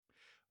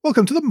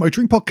Welcome to the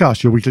Motoring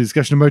Podcast, your weekly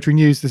discussion of motoring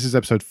news. This is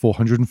episode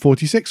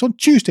 446 on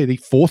Tuesday, the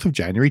 4th of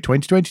January,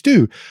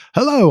 2022.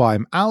 Hello,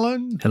 I'm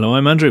Alan. Hello,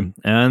 I'm Andrew.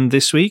 And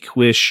this week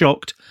we're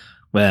shocked,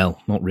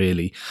 well, not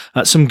really,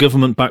 at some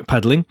government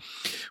backpedaling.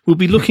 We'll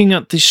be looking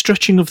at the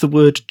stretching of the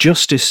word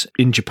justice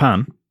in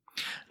Japan,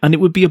 and it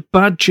would be a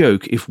bad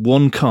joke if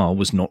one car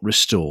was not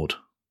restored.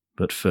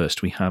 But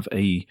first, we have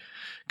a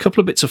couple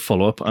of bits of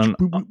follow-up. And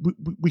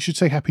we should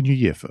say Happy New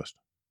Year first.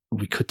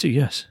 We could do,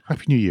 yes.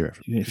 Happy New Year,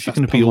 everyone. If you're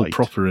going to be all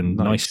proper and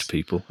nice to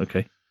people,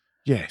 okay.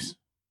 Yes,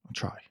 I'll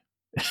try.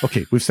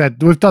 Okay,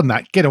 we've done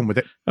that. Get on with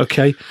it.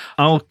 Okay,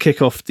 I'll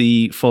kick off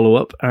the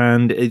follow-up,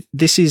 and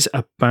this is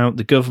about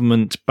the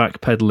government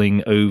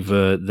backpedaling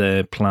over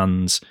their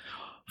plans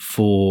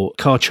for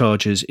car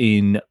chargers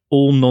in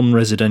all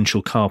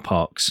non-residential car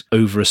parks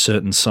over a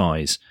certain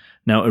size.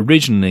 Now,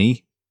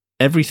 originally,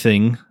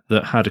 everything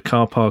that had a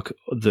car park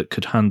that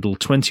could handle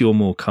 20 or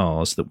more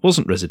cars that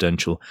wasn't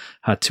residential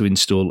had to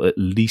install at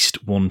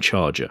least one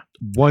charger.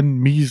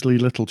 One measly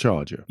little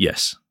charger?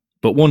 Yes.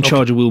 But one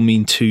charger will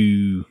mean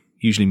two,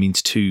 usually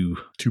means two.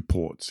 Two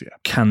ports, yeah.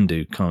 Can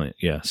do, can't it?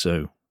 Yeah,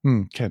 so.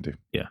 Can do.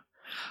 Yeah.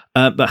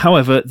 But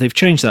however, they've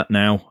changed that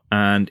now,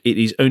 and it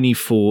is only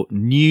for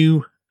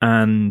new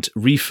and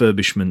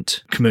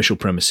refurbishment commercial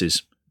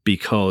premises,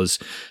 because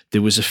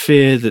there was a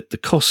fear that the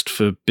cost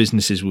for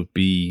businesses would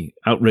be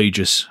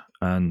outrageous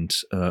and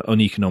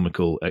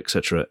uneconomical,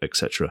 etc.,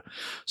 etc.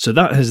 So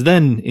that has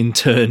then, in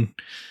turn,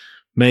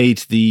 made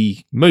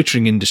the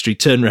motoring industry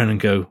turn around and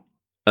go,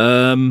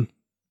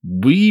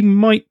 we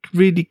might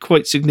really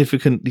quite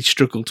significantly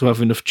struggle to have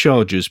enough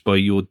chargers by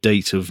your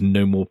date of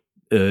no more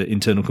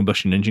internal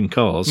combustion engine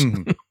cars.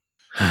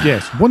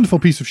 Yes, wonderful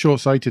piece of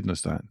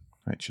short-sightedness, that,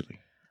 actually,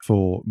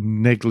 for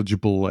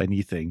negligible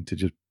anything to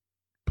just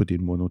put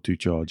in one or two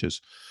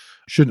chargers.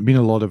 Shouldn't have been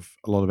a lot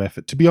of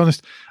effort. To be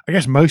honest, I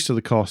guess most of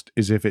the cost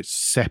is if it's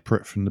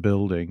separate from the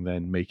building,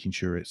 then making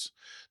sure it's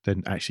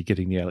then actually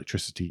getting the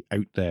electricity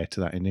out there to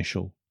that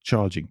initial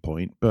charging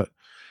point. But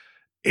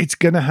it's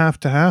going to have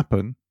to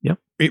happen. Yep.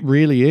 It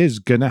really is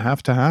going to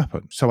have to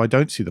happen. So I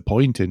don't see the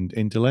point in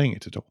delaying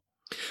it at all.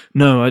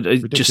 No,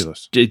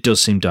 Ridiculous. It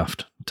does seem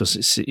daft.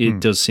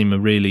 It does seem a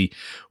really...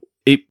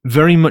 It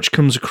very much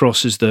comes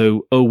across as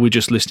though, we're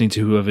just listening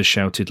to whoever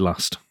shouted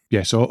last.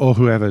 Yes, or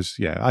whoever's...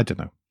 Yeah, I don't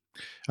know.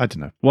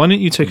 Why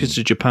don't you take us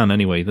to Japan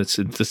anyway? Let's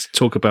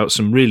talk about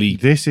some really...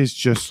 This is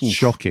just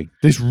shocking.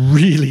 This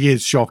really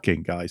is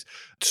shocking, guys.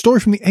 The story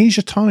from the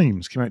Asia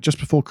Times came out just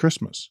before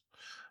Christmas.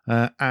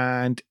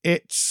 And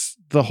it's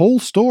the whole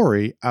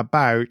story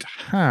about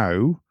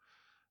how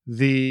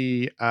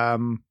the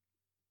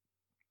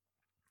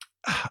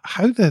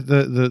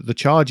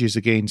charges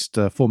against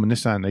former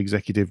Nissan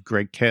executive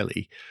Greg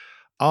Kelly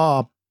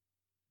are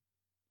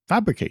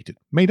fabricated,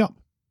 made up.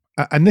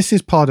 And this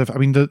is part of,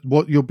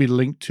 what you'll be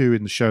linked to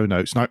in the show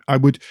notes. And I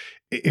would,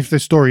 if the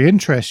story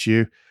interests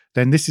you,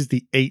 then this is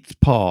the 8th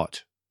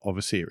part of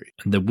a series.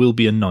 And there will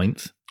be a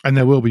 9th. And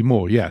there will be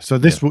more, yeah. So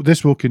this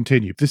will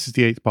continue. This is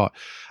the 8th part.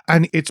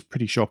 And it's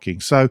pretty shocking.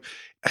 So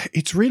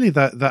it's really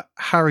that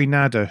Harry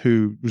Nada,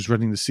 who was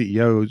running the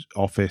CEO's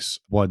office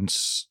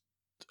once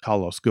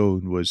Carlos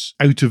Ghosn was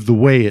out of the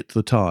way at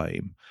the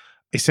time,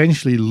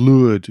 essentially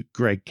lured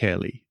Greg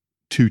Kelly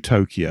to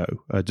Tokyo,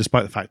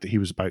 despite the fact that he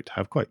was about to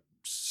have quite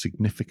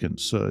significant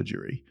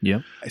surgery. Yeah.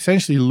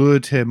 Essentially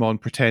lured him on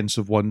pretense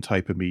of one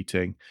type of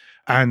meeting,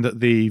 and that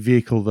the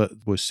vehicle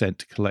that was sent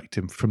to collect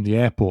him from the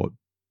airport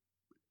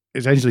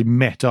essentially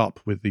met up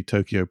with the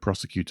Tokyo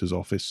prosecutor's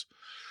office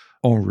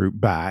en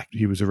route back.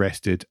 He was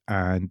arrested,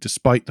 and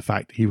despite the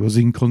fact that he was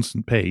in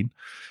constant pain,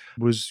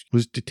 was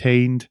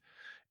detained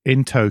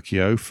in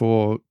Tokyo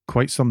for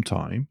quite some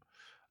time,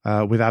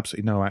 with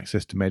absolutely no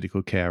access to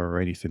medical care or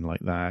anything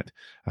like that.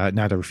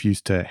 Nada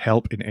refused to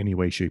help in any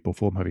way, shape, or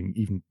form, having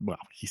even,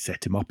 he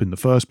set him up in the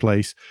first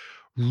place.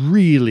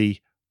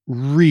 Really,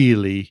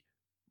 really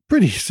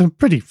some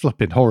pretty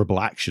flipping horrible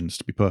actions,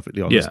 to be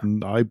perfectly honest. Yeah.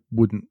 And I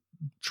wouldn't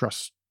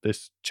trust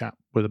this chap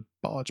with a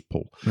barge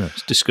pole. Yeah,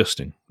 it's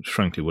disgusting,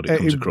 frankly, what it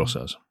comes across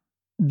as.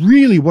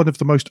 Really one of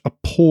the most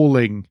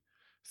appalling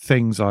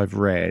things I've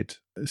read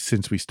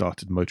since we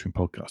started the Motoring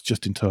Podcast,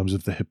 just in terms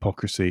of the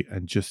hypocrisy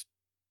and just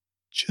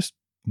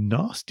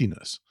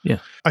nastiness. Yeah.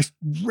 I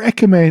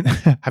recommend,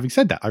 having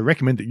said that, I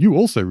recommend that you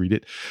also read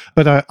it,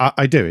 but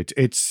I do.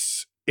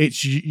 It's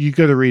you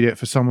got to read it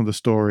for some of the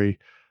story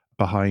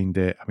behind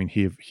it.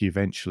 He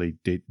eventually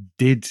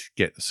did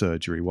get the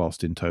surgery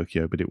whilst in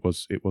Tokyo, but it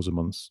was a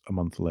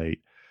month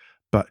late.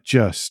 But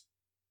just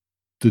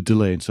the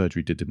delay in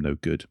surgery did him no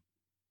good.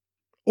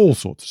 All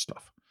sorts of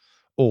stuff,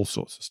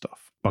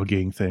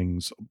 bugging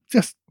things,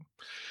 just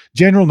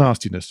general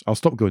nastiness. I'll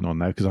stop going on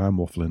now because I am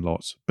waffling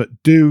lots.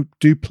 But do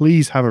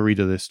please have a read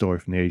of this story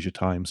from the Asia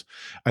Times,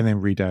 and then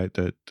read out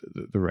the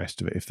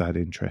rest of it if that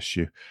interests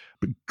you.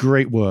 But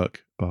great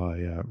work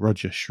by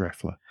Roger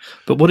Schreffler.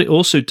 But what it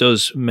also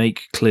does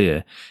make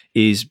clear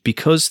is,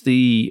 because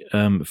the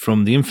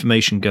from the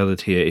information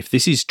gathered here, if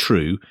this is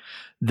true,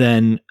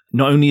 then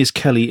not only is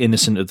Kelly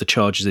innocent of the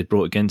charges they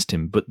brought against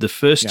him, but the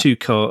first two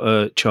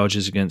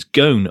charges against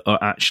Ghosn are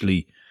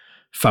actually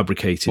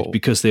fabricated Well,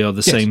 because they are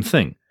the yes. same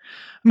thing.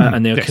 Mhm,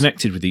 And they are yes.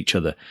 connected with each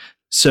other.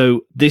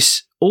 So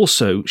this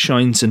also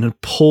shines an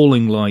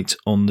appalling light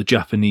on the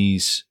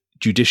Japanese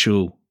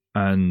judicial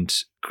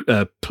and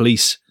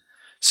police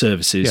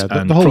services Yeah,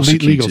 and the whole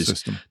prosecutors. legal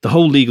system. The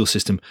whole legal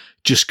system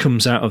just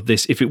comes out of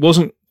this. If it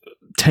wasn't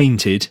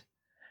tainted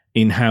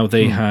in how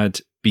they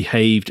had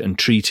behaved and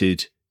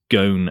treated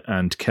Ghosn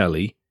and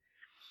Kelly,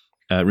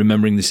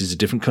 remembering this is a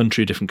different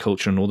country, a different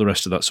culture, and all the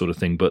rest of that sort of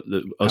thing. But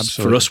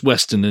for us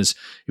Westerners,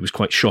 it was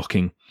quite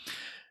shocking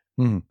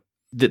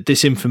that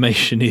this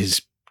information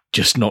is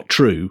just not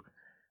true,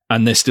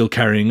 and they're still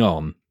carrying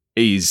on.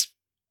 I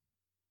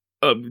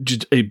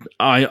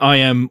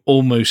am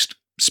almost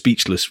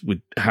speechless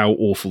with how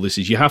awful this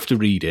is. You have to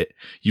read it.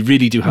 You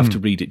really do have to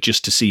read it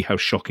just to see how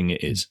shocking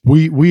it is.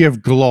 We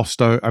have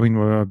glossed over. I mean,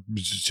 we're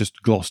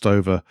just glossed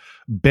over,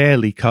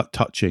 barely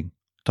touching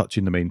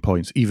the main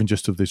points, even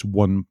just of this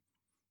one.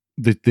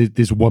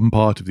 This one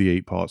part of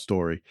the 8-part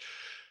story.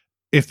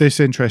 If this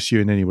interests you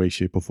in any way,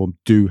 shape, or form,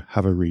 do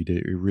have a read.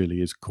 It really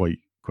is quite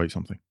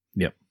something.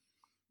 Yep.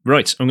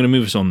 Right, I'm going to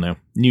move us on now.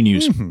 New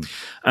news.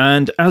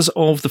 And as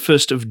of the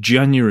 1st of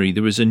January,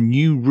 there was a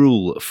new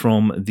rule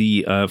from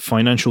the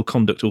Financial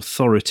Conduct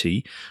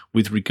Authority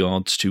with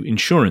regards to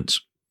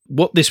insurance.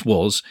 What this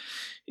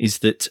is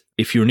that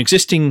if you're an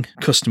existing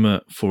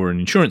customer for an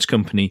insurance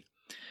company,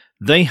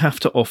 they have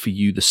to offer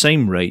you the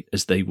same rate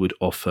as they would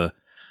offer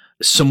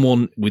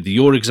someone with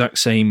your exact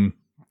same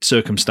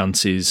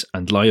circumstances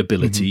and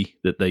liability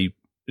that they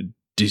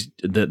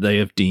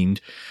have deemed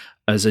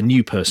as a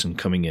new person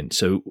coming in.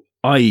 So,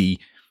 i.e.,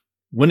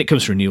 when it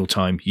comes to renewal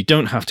time, you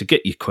don't have to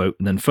get your quote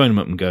and then phone them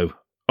up and go,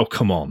 "Oh,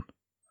 come on,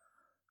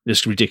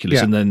 it's ridiculous,"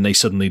 and then they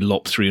suddenly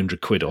lop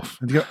 300 quid off.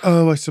 And you go,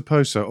 "Oh, I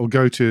suppose so," or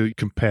go to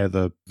compare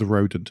the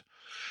rodent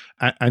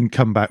and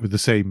come back with the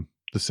same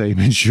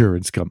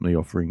insurance company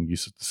offering you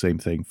the same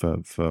thing for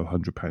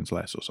 £100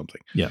 less or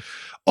something. Yeah.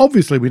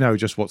 Obviously, we know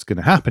just what's going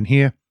to happen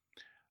here.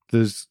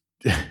 There's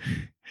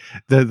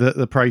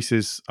the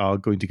prices are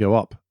going to go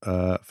up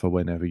for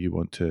whenever you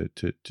want to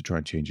try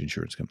and change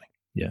insurance company.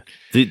 Yeah.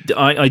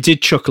 I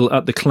did chuckle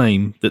at the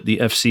claim that the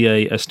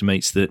FCA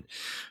estimates that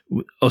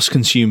us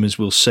consumers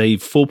will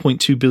save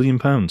 £4.2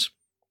 billion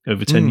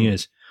over 10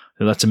 years.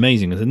 And that's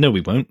amazing. I said, no,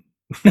 we won't.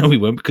 No, we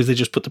won't, because they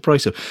just put the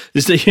price up.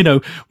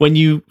 When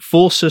you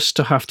force us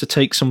to have to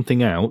take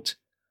something out,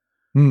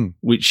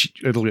 which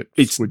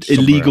it's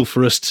illegal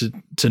for us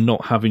to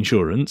not have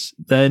insurance,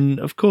 then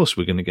of course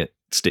we're going to get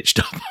stitched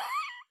up.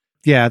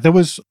 Yeah, there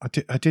was. I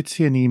did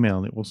see an email,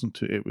 and it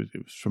wasn't. It was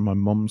from my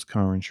mum's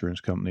car insurance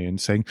company, and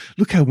saying,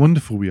 "Look how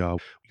wonderful we are.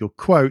 Your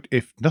quote,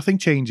 if nothing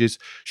changes,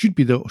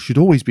 should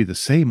always be the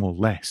same or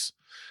less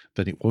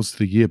than it was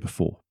the year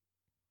before.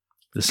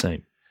 The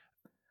same.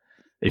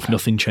 If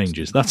nothing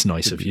changes, that's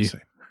nice of you."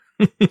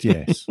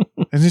 Yes,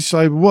 and it's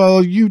like,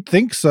 well, you'd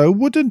think so,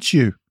 wouldn't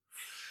you?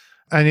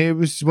 And it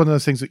was one of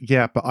those things that,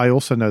 yeah, but I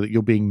also know that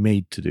you're being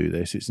made to do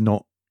this. It's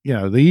not.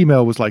 The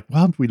email was like,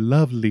 "Well, aren't we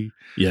lovely?"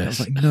 Yes. I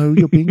was like, "No,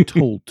 you're being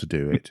told to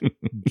do it.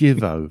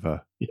 Give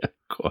over." Yeah,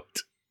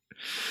 quite.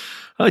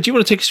 Do you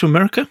want to take us to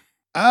America?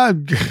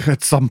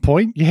 At some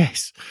point,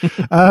 yes.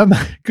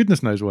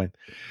 Goodness knows when.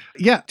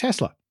 Yeah,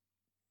 Tesla.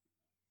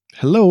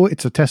 Hello,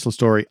 it's a Tesla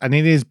story, and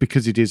it is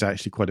because it is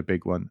actually quite a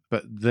big one,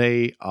 but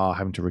they are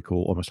having to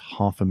recall almost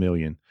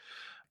 500,000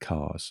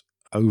 cars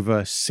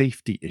over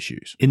safety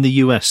issues. In the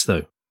US,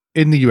 though?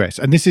 In the US,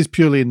 and this is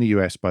purely in the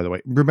US, by the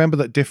way. Remember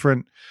that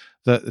the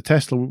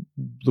Tesla,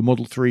 the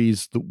Model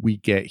 3s that we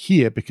get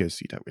here,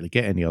 because you don't really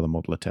get any other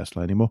model of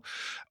Tesla anymore.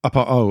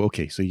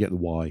 So you get the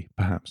Y,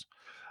 perhaps.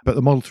 But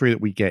the Model 3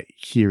 that we get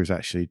here is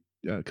actually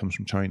comes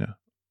from China,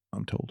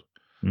 I'm told,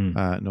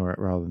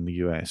 rather than the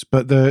US.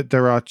 But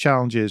there are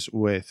challenges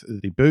with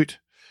the boot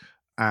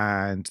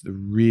and the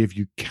rear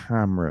view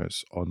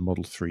cameras on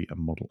Model 3 and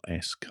Model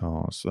S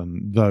cars.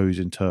 And those,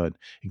 in turn,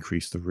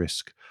 increase the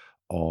risk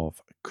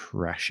of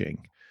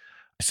crashing.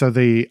 So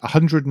the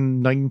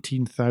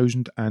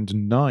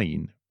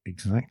 119,009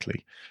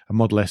 exactly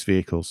Model S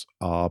vehicles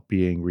are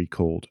being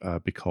recalled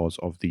because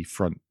of the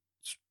front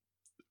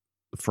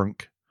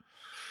boot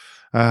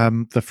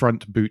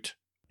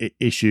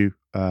issue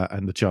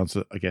and the chance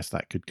that, I guess,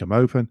 that could come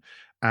open,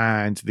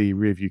 and the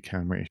rear view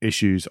camera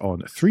issues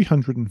on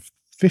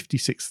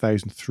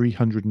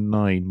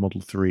 356,309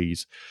 Model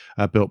 3s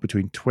built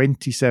between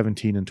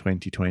 2017 and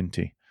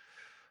 2020.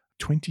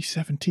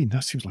 2017,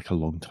 that seems like a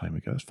long time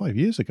ago. It's 5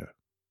 years ago.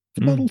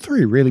 The Model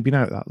 3 really been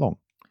out that long?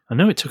 I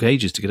know it took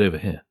ages to get over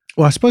here.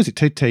 Well, I suppose it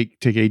did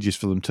take ages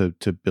for them to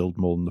build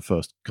more than the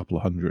first couple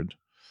of hundred.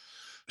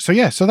 So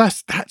yeah,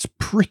 that's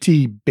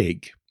pretty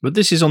big. But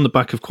this is on the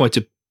back of quite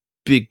a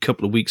big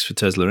couple of weeks for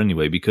Tesla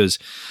anyway, because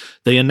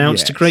they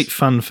announced a great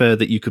fanfare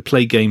that you could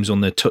play games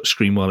on their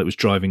touchscreen while it was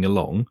driving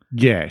along.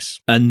 Yes.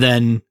 And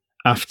then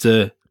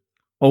after,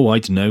 I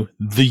don't know,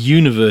 the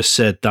universe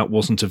said that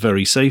wasn't a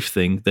very safe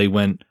thing, they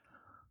went, "Oh, well, hang on a minute. We're going to have to do something about this." And then they announced a great fanfare that you could play games on their touchscreen while it was driving along. And then after, I don't know, the universe said that wasn't a very safe thing, they went, "Oh, I don't know, the universe said that wasn't a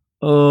very safe thing." They went,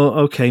 oh,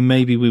 okay,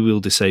 maybe we will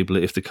disable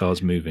it if the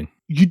car's moving.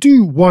 You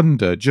do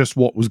wonder just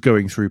what was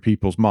going through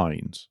people's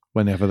minds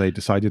whenever they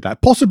decided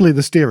that. Possibly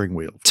the steering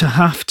wheel. To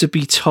have to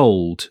be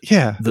told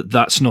Yeah. that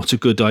that's not a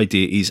good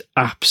idea is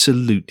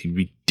absolutely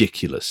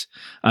ridiculous.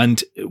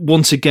 And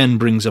once again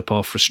brings up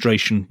our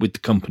frustration with the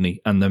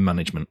company and their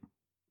management.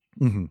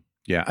 Mm-hmm.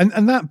 Yeah.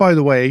 And that, by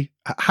the way,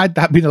 had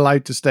that been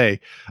allowed to stay,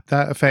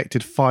 that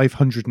affected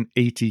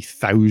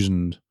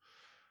 580,000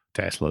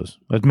 Teslas,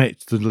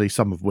 admittedly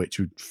some of which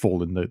would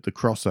fall in the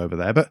crossover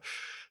there. But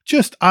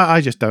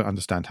I just don't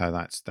understand how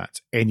that's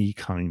any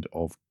kind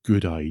of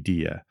good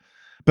idea.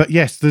 But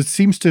yes, there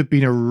seems to have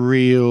been a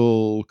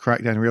real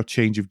crackdown, a real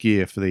change of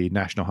gear for the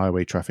National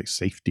Highway Traffic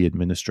Safety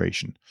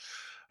Administration,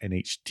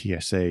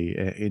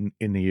 NHTSA,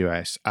 in the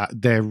US.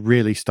 They're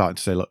really starting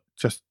to say, look,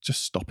 just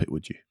stop it,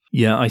 would you?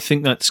 Yeah, I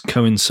think that's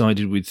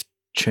coincided with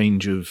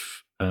change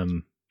of, I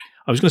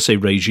was going to say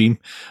regime,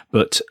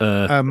 but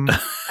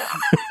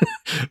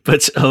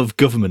but of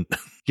government.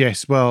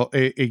 Yes, well,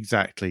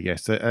 exactly,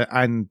 yes.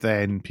 And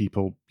then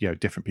people,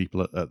 different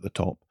people at the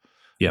top.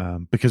 Yeah.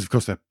 Because, of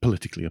course, they're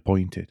politically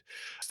appointed.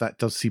 So that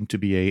does seem to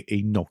be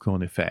a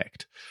knock-on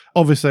effect.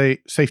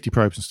 Obviously, safety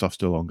probes and stuff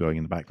still ongoing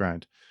in the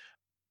background.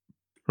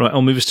 Right,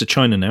 I'll move us to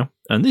China now.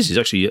 And this is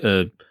actually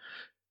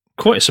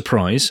quite a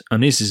surprise,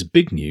 and this is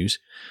big news,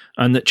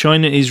 and that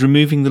China is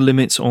removing the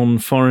limits on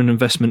foreign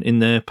investment in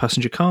their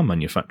passenger car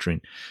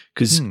manufacturing.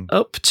 Because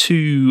up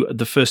to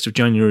the 1st of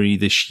January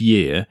this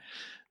year,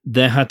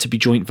 there had to be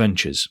joint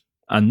ventures.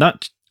 And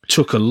that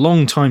took a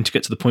long time to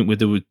get to the point where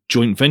there were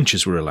joint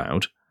ventures were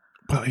allowed.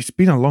 Well, it's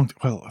been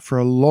for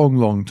a long,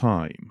 long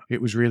time.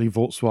 It was really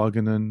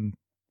Volkswagen and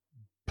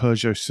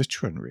Peugeot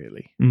Citroën,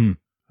 really.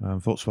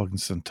 Volkswagen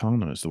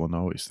Santana is the one I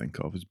always think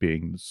of as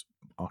being this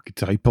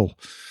archetypal,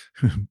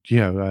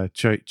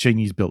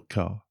 Chinese-built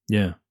car.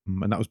 Yeah.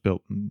 And that was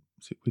built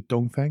with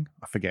Dongfeng?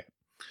 I forget.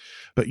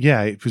 But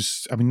yeah, it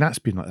was, I mean, that's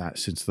been like that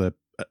since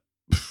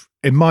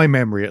in my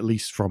memory, at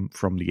least from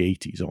the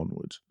 80s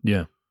onwards.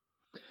 Yeah.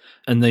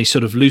 And they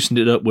sort of loosened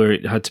it up where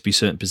it had to be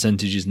certain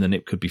percentages, and then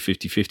it could be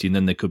 50-50, and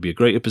then there could be a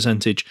greater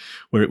percentage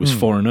where it was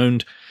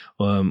foreign-owned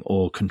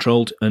or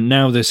controlled. And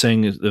now they're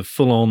saying that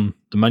the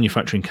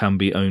manufacturing can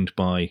be owned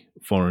by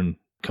foreign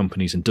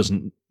companies and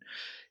doesn't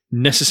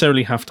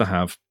necessarily have to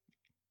have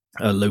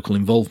a local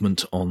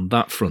involvement on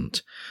that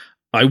front.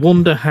 I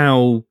wonder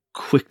how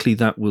quickly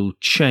that will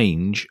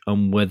change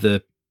and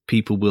whether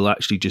people will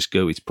actually just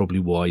go, it's probably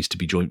wise to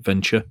be joint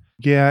venture.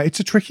 Yeah, it's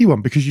a tricky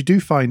one because you do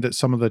find that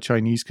some of the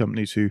Chinese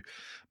companies who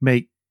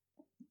make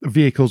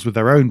vehicles with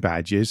their own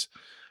badges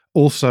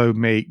also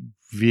make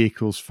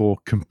vehicles for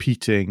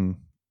competing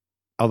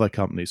other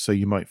companies. So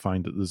you might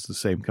find that there's the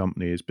same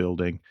company is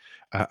building,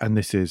 and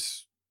this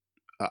is,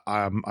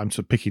 I'm sort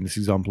of picking this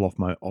example off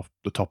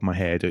the top of my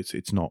head.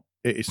 It's not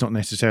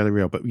necessarily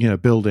real, but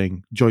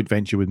building joint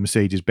venture with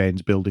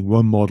Mercedes-Benz, building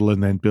one model,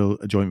 and then build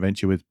a joint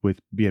venture with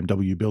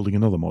BMW, building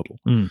another model.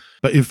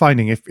 But you're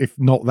finding if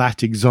not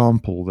that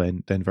example,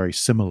 then very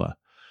similar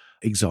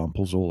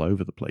examples all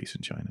over the place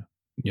in China.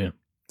 Yeah,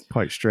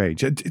 quite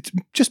strange. It's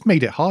just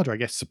made it harder, I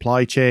guess.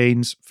 Supply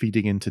chains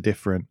feeding into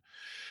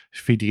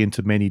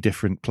many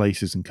different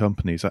places and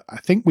companies. I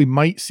think we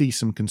might see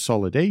some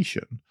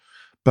consolidation.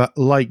 But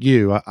like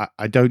you,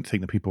 I don't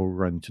think that people are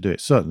running to do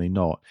it. Certainly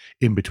not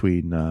in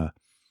between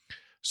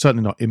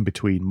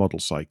model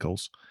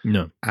cycles.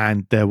 No.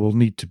 And there will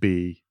need to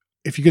be,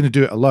 if you're going to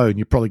do it alone,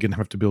 you're probably going to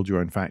have to build your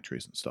own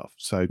factories and stuff.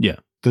 So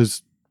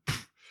there's,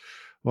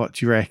 what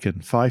do you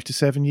reckon, 5 to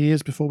 7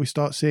 years before we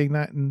start seeing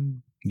that?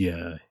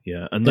 Yeah.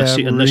 Unless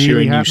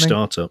you're a new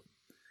startup.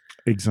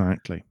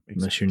 Exactly.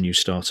 Unless you're a new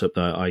startup,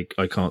 I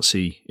can't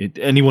see it.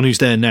 Anyone who's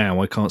there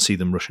now, I can't see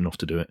them rushing off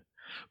to do it.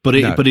 But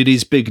it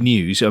is big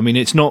news. I mean,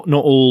 it's not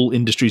all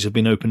industries have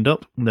been opened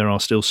up. There are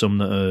still some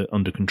that are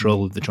under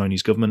control of the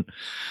Chinese government.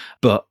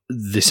 But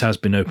this has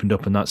been opened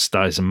up, and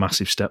that is a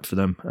massive step for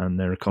them and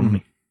their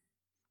economy.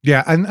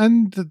 Yeah,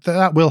 and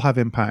that will have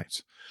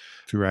impact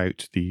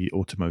throughout the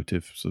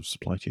automotive sort of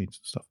supply chains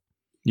and stuff.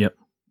 Yep.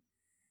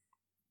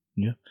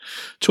 Yeah.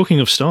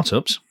 Talking of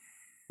startups.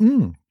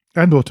 And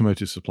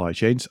automotive supply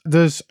chains,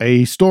 there's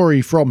a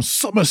story from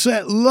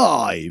Somerset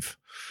Live.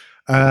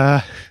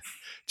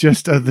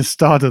 Just at the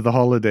start of the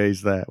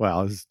holidays there.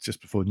 Well, it was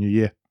just before New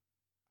Year.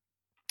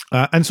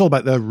 And it's all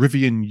about the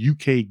Rivian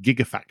UK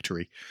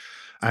Gigafactory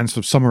and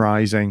sort of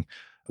summarizing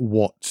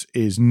what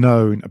is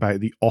known about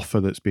the offer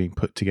that's being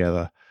put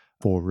together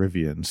for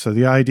Rivian. So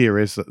the idea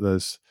is that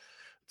there's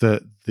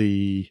there's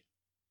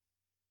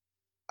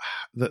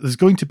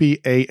going to be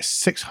a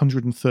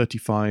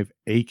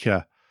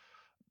 635-acre,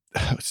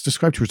 it's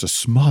described here as a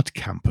smart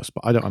campus,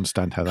 but I don't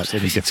understand how that's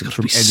any different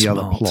from any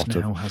other plot.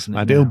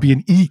 It'll be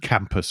an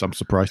e-campus, I'm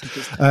surprised.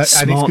 And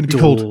it's going to be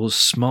called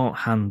smart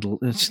handle.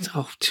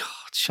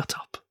 Shut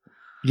up.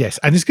 Yes,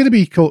 and it's going to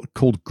be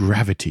called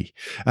Gravity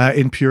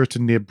in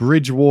Puriton near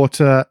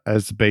Bridgewater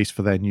as the base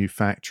for their new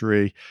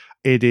factory.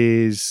 It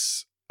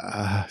is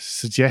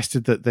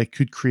suggested that they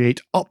could create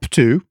up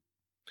to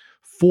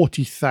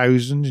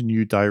 40,000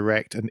 new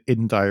direct and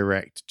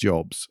indirect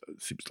jobs.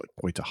 It seems like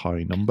quite a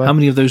high number. How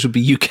many of those would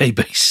be UK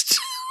based?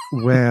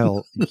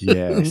 Well,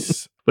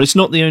 yes. But it's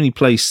not the only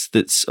place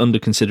that's under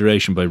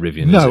consideration by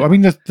Rivian, is No, it? I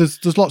mean,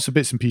 there's lots of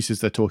bits and pieces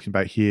they're talking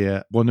about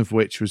here. One of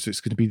which was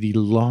it's going to be the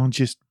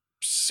largest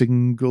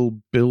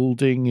single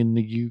building in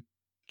the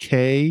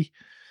UK.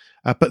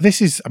 But this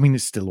is, I mean,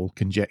 it's still all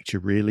conjecture,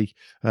 really,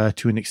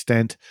 to an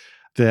extent.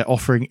 They're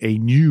offering a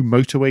new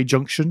motorway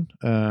junction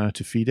to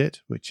feed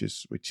it, which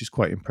is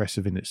quite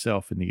impressive in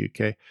itself in the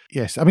UK.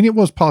 Yes, I mean it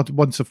was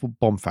once a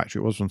bomb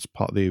factory. It was once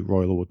part of the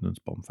Royal Ordnance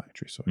bomb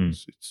factory. So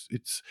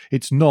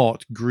it's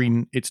not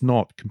green. It's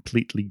not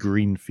completely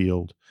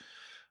greenfield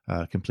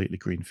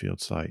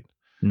site.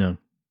 No,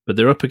 but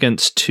they're up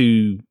against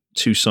two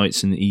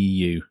sites in the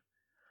EU.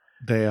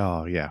 They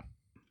are, yeah.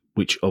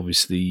 Which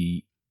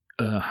obviously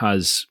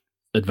has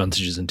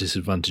advantages and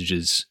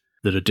disadvantages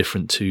that are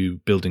different to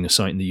building a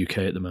site in the UK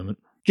at the moment.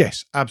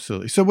 Yes,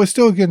 absolutely. So we're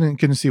still going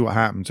to see what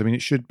happens. I mean,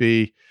 it should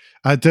be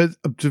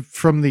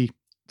from the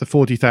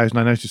 40,000.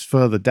 I noticed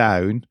further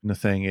down in the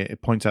thing,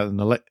 it points out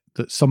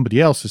that somebody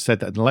else has said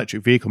that an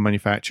electric vehicle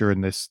manufacturer in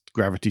this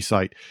Gravity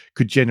site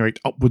could generate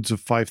upwards of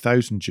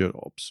 5,000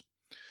 jobs.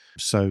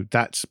 So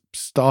that's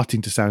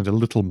starting to sound a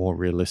little more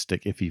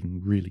realistic, if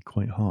even really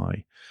quite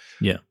high.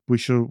 Yeah, we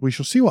shall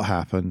see what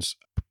happens.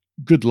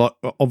 Good luck.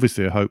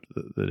 Obviously, I hope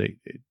that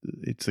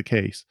it's the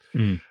case,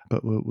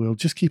 but we'll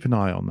just keep an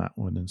eye on that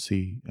one and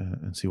see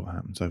what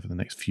happens over the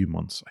next few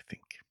months, I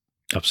think.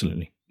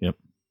 Absolutely. Yep.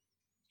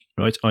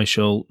 Right. I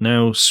shall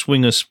now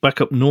swing us back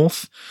up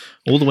north,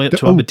 all the way up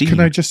to Aberdeen. Can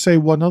I just say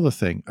one other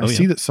thing? I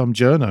see yeah. that some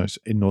journos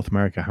in North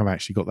America have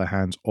actually got their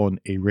hands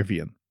on a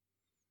Rivian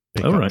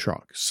pickup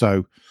truck.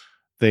 So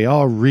they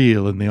are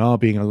real and they are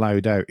being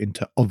allowed out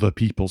into other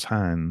people's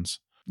hands,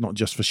 not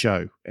just for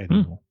show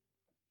anymore.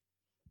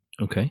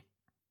 Okay.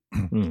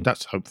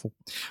 That's hopeful.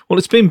 Well,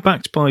 it's been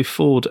backed by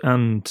Ford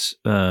and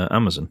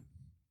Amazon.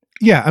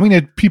 Yeah, I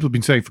mean, people have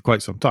been saying for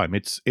quite some time.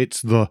 It's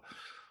the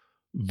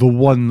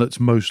one that's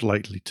most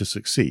likely to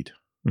succeed,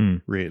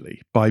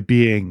 really, by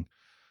being,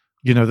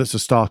 that's a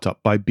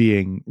startup, by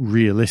being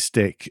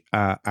realistic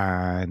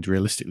and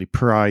realistically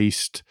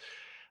priced,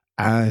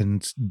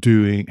 and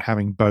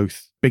having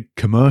both big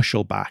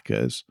commercial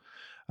backers,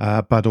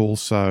 but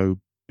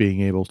also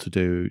being able to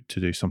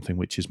do something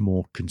which is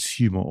more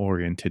consumer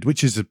oriented,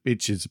 which is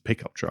a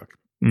pickup truck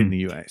in the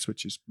US,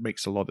 which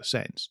makes a lot of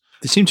sense.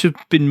 They seem to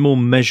have been more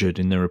measured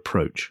in their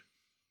approach.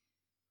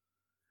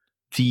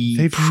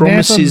 The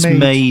promises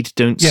made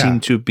don't seem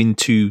to have been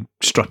too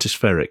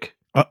stratospheric.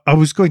 I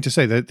was going to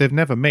say that they've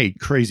never made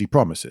crazy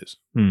promises,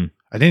 and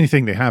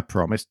anything they have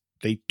promised,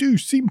 they do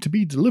seem to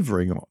be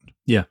delivering on.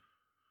 Yeah.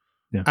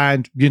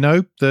 And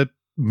the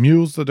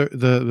mules that are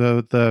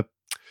the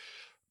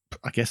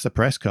I guess the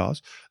press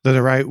cars that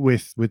are out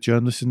with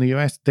journalists in the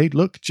US, they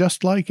look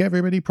just like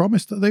everybody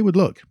promised that they would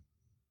look.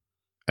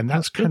 And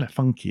that's kind of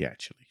funky,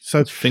 actually.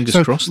 So fingers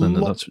crossed then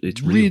that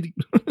it's really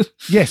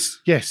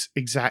yes,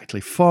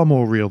 exactly. Far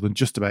more real than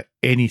just about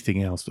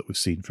anything else that we've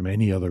seen from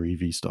any other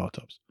EV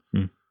startups.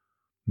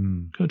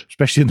 Good.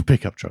 Especially in the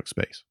pickup truck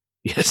space.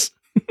 Yes.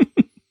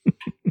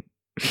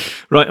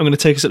 Right, I'm going to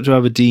take us up to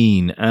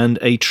Aberdeen, and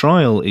a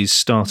trial is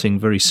starting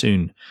very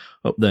soon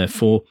up there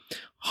for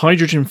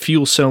hydrogen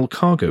fuel cell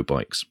cargo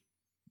bikes.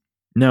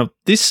 Now,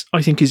 this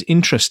I think is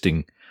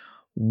interesting.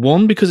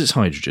 One, because it's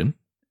hydrogen,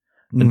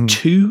 and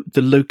two,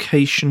 the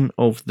location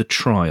of the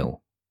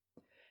trial.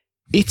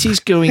 It is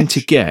going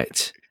to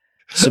get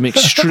some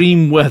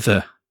extreme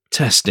weather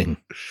testing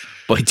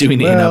by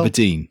doing it in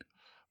Aberdeen.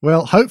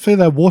 Well, hopefully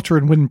they're water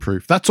and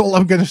windproof. That's all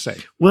I'm going to say.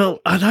 Well,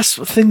 that's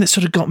the thing that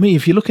sort of got me.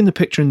 If you look in the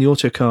picture in the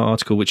Autocar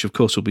article, which of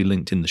course will be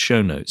linked in the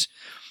show notes,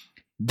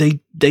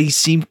 they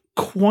seem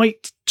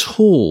quite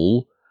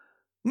tall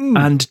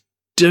and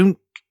don't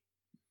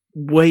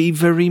weigh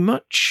very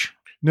much.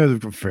 No,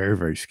 they've got very,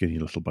 very skinny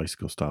little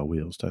bicycle-style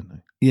wheels, don't they?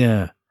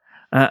 Yeah.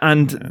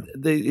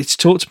 It's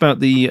talked about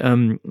the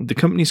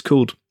company's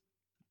called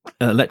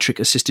Electric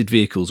Assisted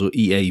Vehicles, or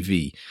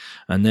EAV,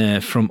 and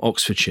they're from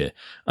Oxfordshire.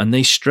 And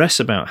they stress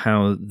about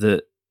how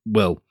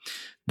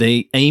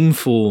they aim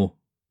for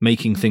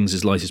making things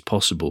as light as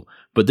possible,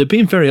 but they're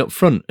being very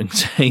upfront and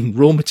saying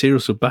raw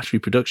materials for battery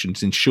production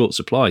is in short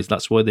supplies.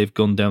 That's why they've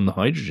gone down the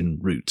hydrogen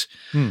route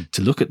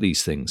to look at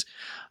these things.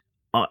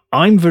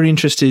 I'm very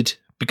interested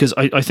because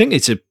I think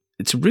it's a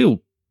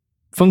real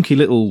funky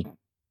little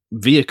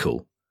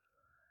vehicle.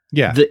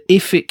 Yeah. That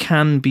if it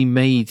can be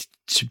made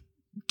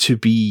to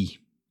be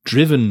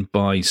driven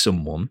by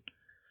someone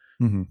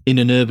in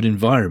an urban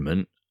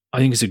environment, I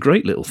think it's a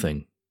great little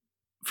thing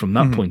from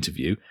that point of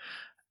view.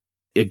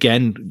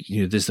 Again,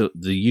 there's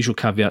the usual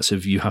caveats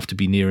of you have to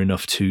be near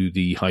enough to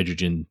the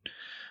hydrogen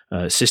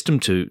system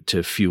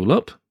to fuel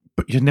up.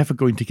 But you're never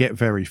going to get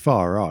very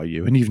far, are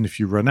you? And even if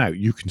you run out,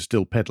 you can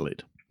still pedal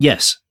it.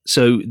 Yes.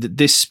 So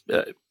this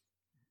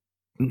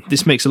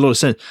makes a lot of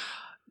sense.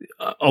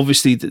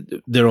 Obviously,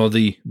 there are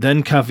the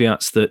then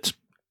caveats that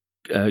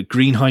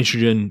green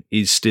hydrogen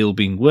is still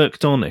being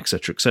worked on,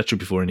 etc.,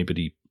 before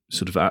anybody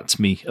sort of at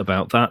me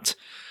about that.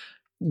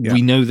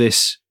 We know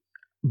this,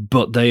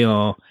 but they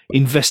are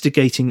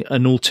investigating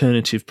an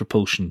alternative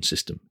propulsion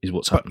system is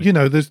what's happening.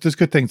 But, there's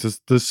good things.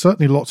 There's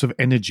certainly lots of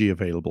energy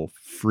available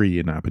free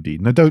in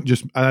Aberdeen. I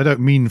don't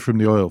mean from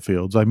the oil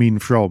fields. I mean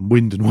from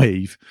wind and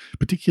wave,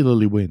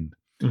 particularly wind.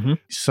 Mm-hmm.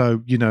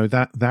 So,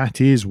 that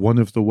is one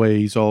of the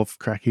ways of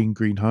cracking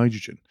green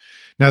hydrogen.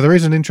 Now, there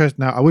is an interest.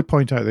 Now, I would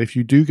point out that if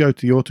you do go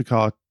to the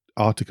Autocar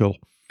article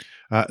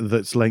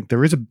that's linked,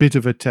 there is a bit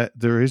of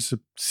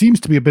seems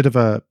to be a bit of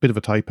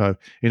a typo.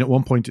 And at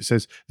one point it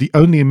says the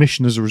only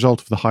emission as a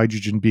result of the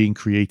hydrogen being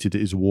created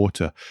is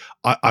water.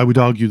 I would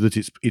argue that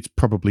it's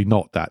probably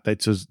not that.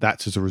 That's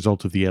as a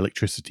result of the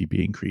electricity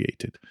being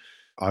created.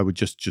 I would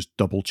just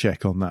double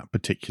check on that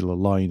particular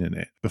line in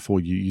it before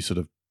you sort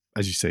of,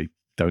 as you say,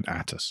 don't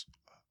at us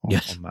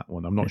on that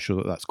one. I'm not sure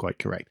that that's quite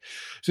correct.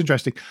 It's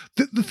interesting.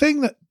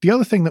 The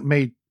other thing that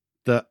made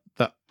that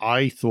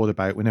I thought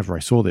about whenever I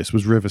saw this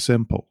was River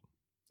Simple.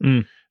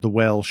 The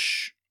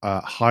Welsh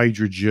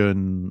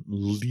hydrogen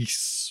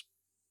lease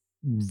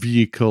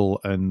vehicle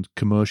and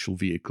commercial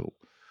vehicle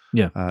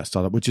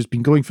startup, which has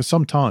been going for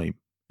some time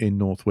in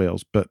North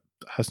Wales, but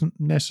hasn't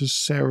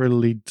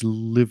necessarily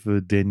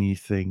delivered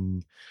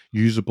anything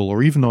usable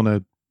or even on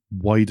a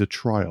wider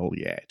trial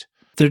yet.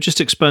 They're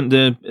just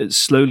they're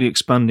slowly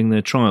expanding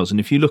their trials. And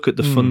if you look at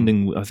the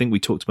funding, I think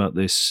we talked about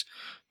this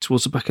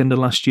towards the back end of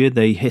last year,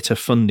 they hit a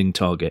funding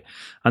target.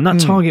 And that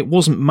target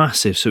wasn't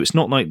massive. So it's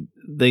not like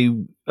they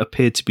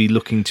appeared to be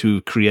looking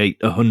to create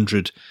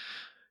 100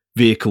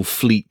 vehicle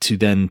fleet to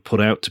then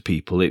put out to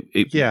people.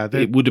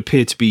 It would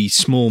appear to be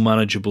small,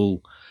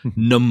 manageable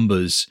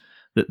numbers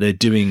that they're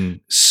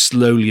doing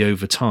slowly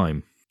over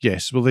time.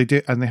 Yes, well, they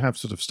did, and they have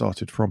sort of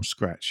started from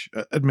scratch,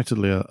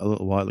 admittedly, a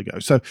little while ago.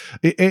 So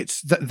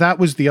that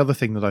was the other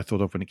thing that I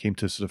thought of when it came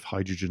to sort of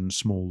hydrogen,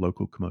 small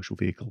local commercial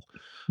vehicle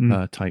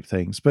type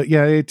things. But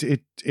yeah,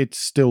 it's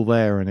still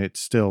there and it's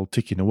still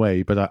ticking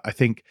away. But I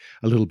think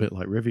a little bit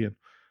like Rivian,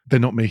 they're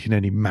not making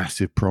any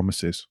massive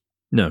promises.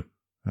 No,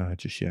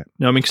 just yet.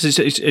 No, I mean, because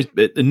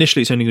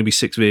initially it's only going to be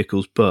 6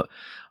 vehicles, but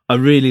I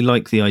really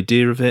like the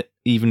idea of it,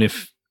 even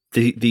if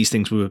these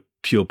things were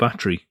pure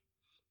battery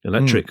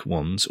electric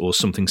ones or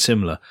something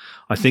similar.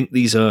 I think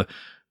these are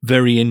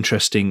very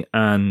interesting,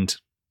 and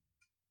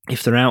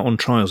if they're out on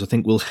trials, I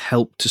think will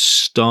help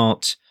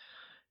to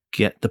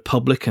get the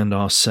public and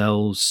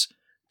ourselves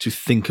to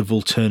think of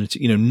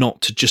alternative, not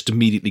to just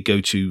immediately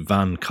go to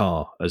van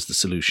car as the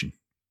solution.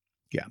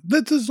 Yeah,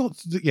 there's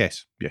lots.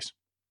 Yes.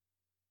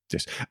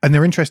 And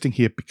they're interesting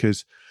here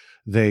because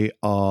they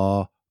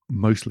are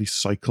mostly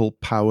cycle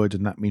powered,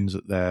 and that means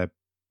that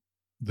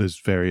there's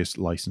various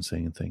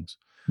licensing and things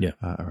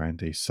around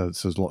these. So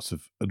there's lots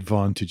of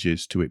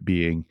advantages to it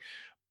being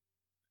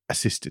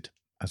assisted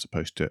as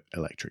opposed to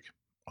electric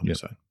on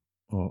its own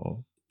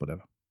or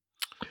whatever.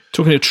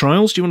 Talking of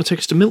trials, do you want to take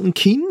us to Milton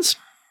Keynes?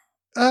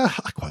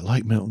 I quite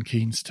like Milton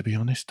Keynes, to be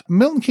honest.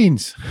 Milton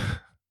Keynes.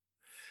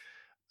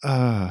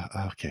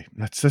 Okay.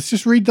 Let's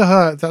just read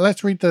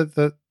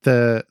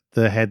the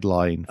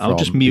headline. I'll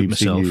just mute BBC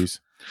myself. News.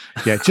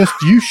 Yeah, just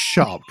you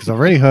shut up, because I've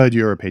already heard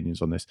your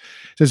opinions on this.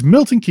 It says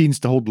Milton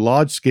Keynes to hold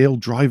large-scale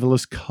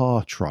driverless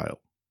car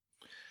trial.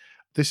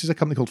 This is a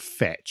company called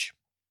Fetch,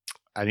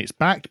 and it's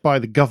backed by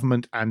the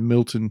government and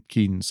Milton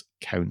Keynes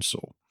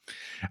Council.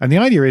 And the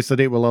idea is that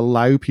it will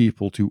allow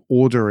people to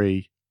order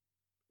a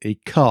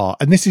car,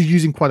 and this is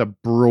using quite a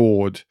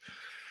broad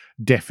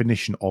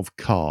definition of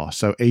car.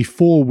 So a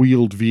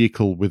 4-wheeled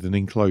vehicle with an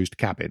enclosed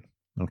cabin.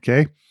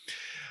 Okay,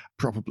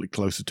 probably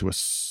closer to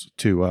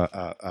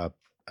a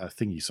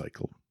thingy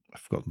cycle.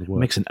 I've forgotten the word.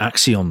 Makes an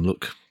Axion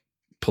look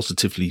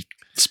positively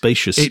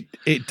spacious.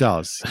 It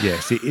does,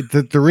 yes.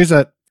 There is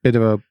a bit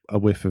of a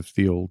whiff of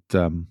the old.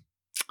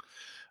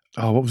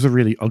 What was a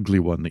really ugly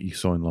one that you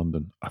saw in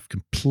London? I've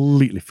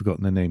completely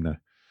forgotten the name now.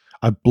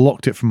 I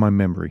blocked it from my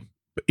memory.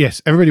 But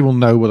yes, everybody will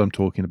know what I'm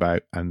talking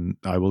about, and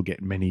I will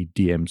get many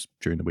DMs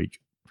during the week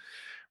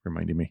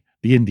reminding me.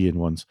 The Indian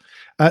ones.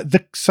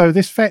 So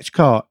this Fetch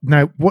car,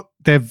 now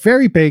they're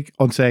very big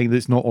on saying that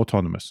it's not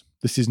autonomous.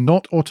 This is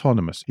not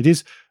autonomous. It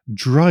is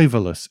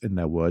driverless, in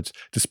their words,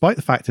 despite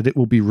the fact that it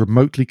will be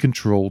remotely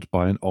controlled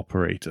by an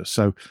operator.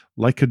 So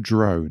like a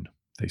drone,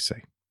 they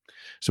say.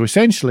 So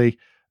essentially,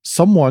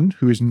 someone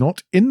who is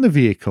not in the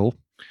vehicle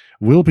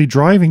will be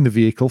driving the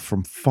vehicle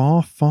from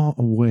far, far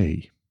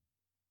away.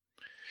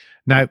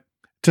 Now,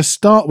 to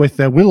start with,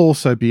 there will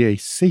also be a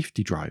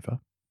safety driver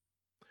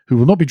who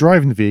will not be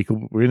driving the vehicle,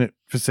 but we're in it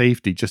for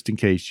safety, just in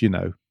case,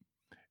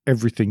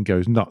 everything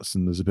goes nuts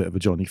and there's a bit of a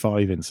Johnny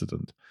Five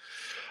incident.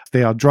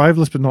 They are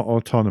driverless but not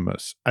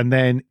autonomous. And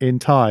then in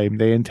time,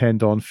 they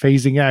intend on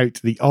phasing out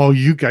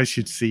you guys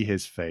should see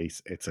his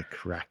face. It's a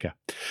cracker.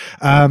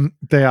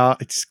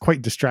 It's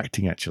quite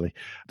distracting, actually.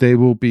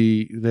 They'll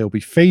be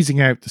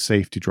phasing out the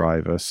safety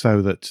driver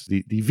so that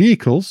the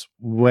vehicles,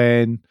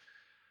 when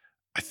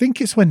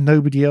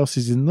nobody else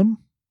is in them,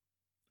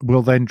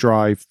 will then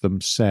drive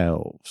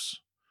themselves.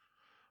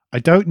 I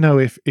don't know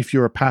if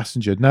you're a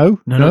passenger. No,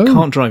 it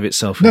can't drive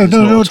itself. No, It's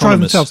not drive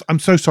autonomous. themselves. I'm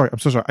so sorry.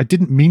 I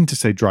didn't mean to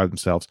say drive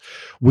themselves.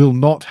 Will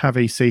not have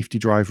a safety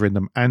driver in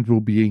them and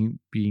will be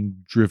being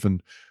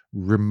driven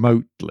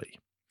remotely.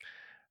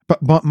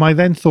 But my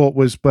then thought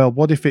was, well,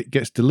 what if it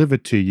gets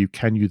delivered to you?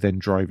 Can you then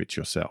drive it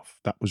yourself?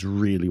 That was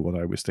really what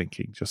I was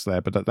thinking just there,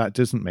 but that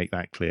doesn't make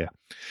that clear.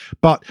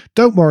 But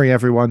don't worry,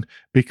 everyone,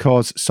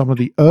 because some of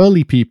the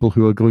early people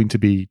who are going to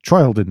be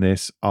trialed in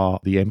this are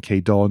the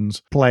MK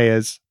Dons,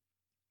 players,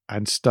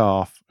 and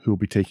staff who will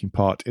be taking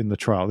part in the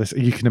trial. This,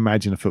 you can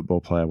imagine a football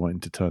player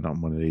wanting to turn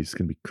on one of these. It's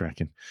going to be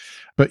cracking.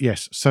 But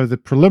yes, so the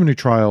preliminary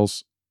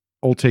trials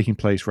all taking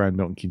place around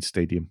Milton Keynes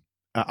Stadium.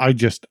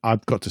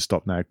 I've got to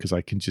stop now because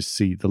I can just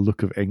see the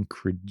look of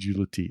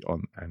incredulity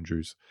on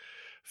Andrew's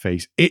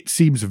face. It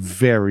seems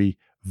very,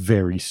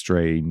 very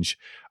strange.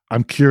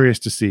 I'm curious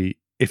to see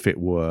if it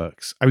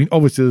works. I mean,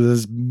 obviously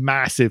there's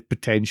massive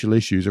potential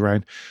issues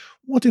around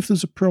what if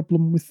there's a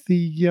problem with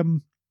the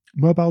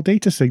mobile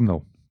data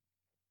signal?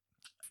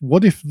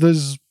 What if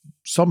there's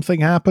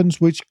something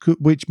happens which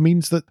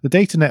means that the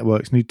data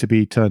networks need to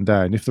be turned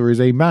down? If there is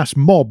a mass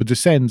mob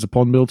descends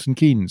upon Milton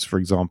Keynes, for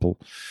example,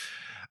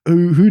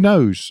 who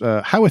knows?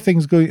 How are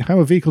things going? How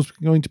are vehicles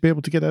going to be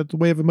able to get out of the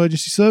way of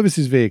emergency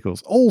services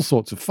vehicles? All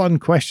sorts of fun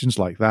questions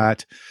like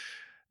that.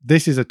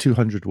 This is a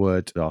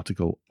 200-word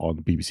article on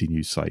the BBC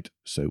News site,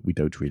 so we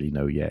don't really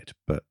know yet.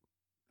 But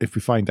if we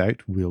find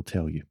out, we'll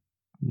tell you.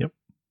 Yep.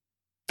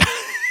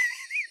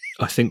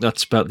 I think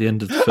that's about the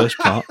end of the first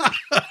part.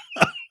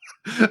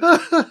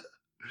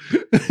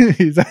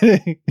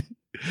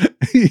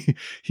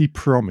 He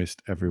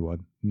promised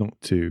everyone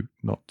not to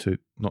go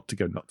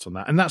nuts on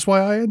that, and that's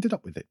why I ended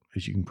up with it,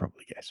 as you can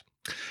probably guess.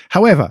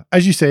 However,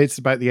 as you say, it's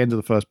about the end of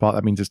the first part.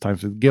 That means it's time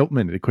for the Guilt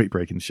Minute, a quick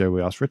break in the show.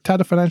 We ask for a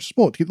tad of financial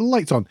support to keep the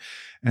lights on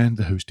and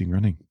the hosting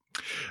running.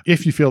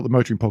 If you feel that the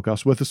Motoring Podcast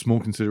is worth a small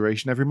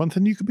consideration every month,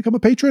 then you can become a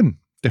patron.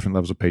 Different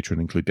levels of patron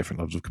include different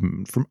levels of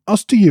commitment from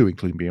us to you,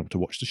 including being able to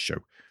watch the show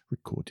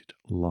recorded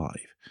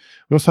live.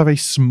 We also have a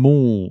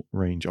small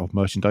range of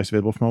merchandise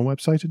available from our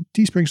website and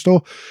Teespring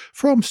store,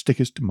 from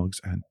stickers to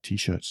mugs and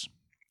t-shirts.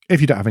 If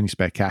you don't have any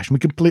spare cash, and we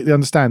completely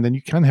understand, then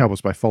you can help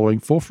us by following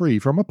for free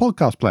from a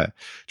podcast player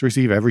to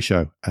receive every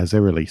show as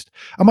they're released,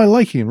 and by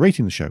liking and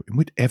rating the show in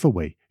whichever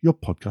way your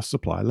podcast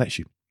supplier lets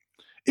you.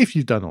 If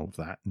you've done all of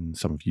that, and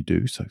some of you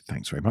do, so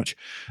thanks very much,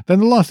 then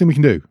the last thing we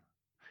can do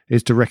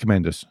is to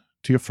recommend us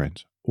to your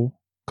friends or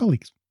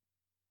colleagues.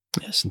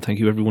 Yes, and thank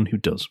you everyone who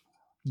does.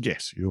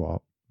 Yes, you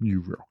rock.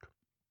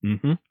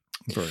 Mm-hmm.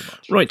 Very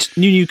much. Right,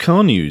 new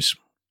car news.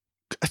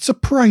 A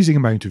surprising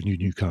amount of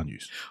new car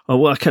news. Oh,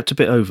 well, I kept a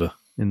bit over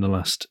in the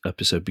last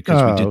episode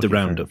because we did the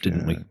roundup,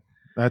 didn't we?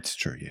 That's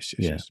true, yes.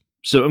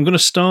 So I'm going to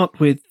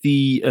start with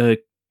the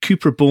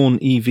Cupra Born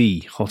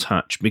EV hot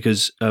hatch,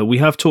 because we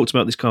have talked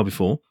about this car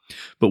before,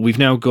 but we've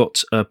now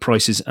got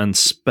prices and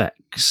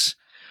specs.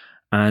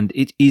 And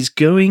it is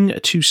going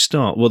to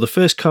start, well, the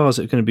first cars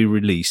that are going to be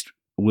released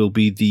will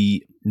be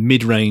the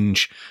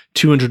mid-range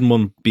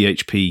 201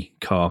 bhp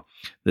car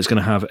that's going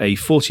to have a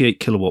 48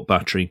 kilowatt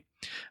battery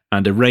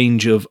and a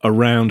range of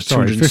around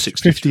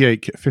 260.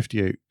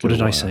 58 What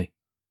did I say?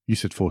 You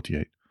said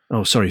 48.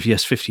 Oh, sorry.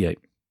 Yes, 58.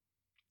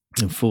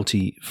 And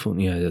 40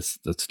 yeah,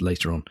 that's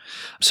later on.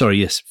 Sorry,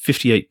 yes,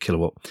 58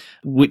 kilowatt,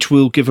 which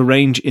will give a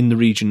range in the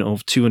region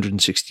of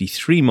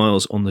 263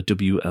 miles on the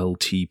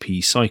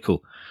WLTP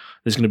cycle.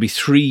 There's going to be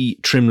 3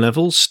 trim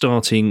levels,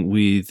 starting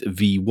with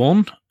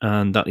V1,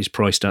 and that is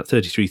priced at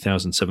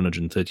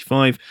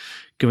 $33,735,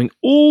 going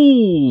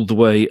all the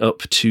way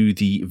up to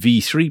the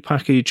V3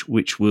 package,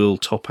 which will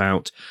top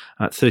out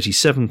at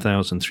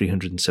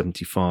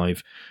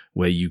 $37,375,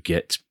 where you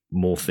get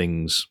more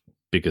things,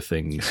 bigger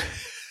things,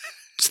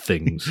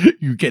 things.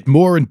 You get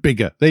more and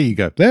bigger. There you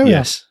go. There we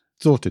are.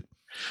 Sorted.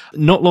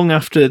 Not long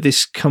after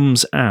this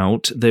comes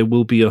out, there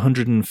will be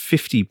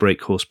 150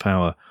 brake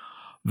horsepower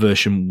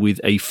version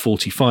with a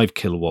 45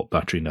 kilowatt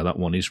battery. Now that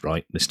one is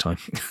right this time.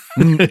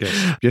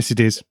 Yes, it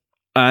is.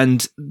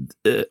 And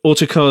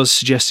Autocar's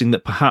suggesting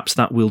that perhaps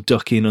that will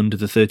duck in under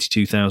the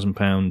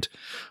 £32,000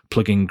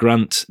 plug-in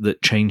grant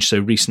that changed so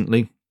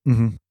recently.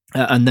 Mm-hmm.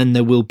 And then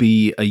there will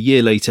be, a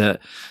year later,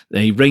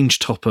 a range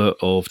topper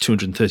of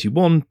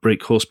 231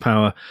 brake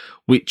horsepower,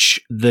 which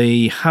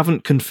they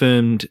haven't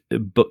confirmed,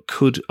 but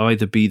could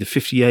either be the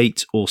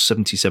 58 or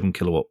 77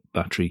 kilowatt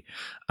battery,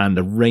 and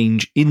a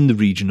range in the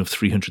region of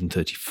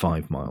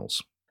 335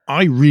 miles.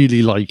 I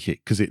really like it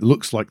because it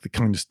looks like the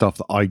kind of stuff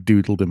that I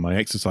doodled in my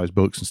exercise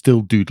books and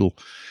still doodle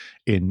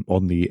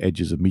on the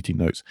edges of meeting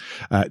notes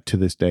to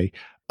this day.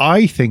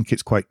 I think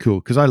it's quite cool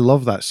because I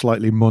love that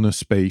slightly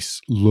monospace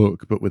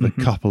look, but with a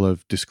couple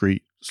of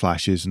discrete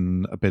slashes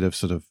and a bit of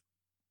sort of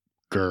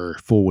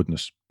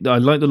forwardness. I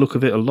like the look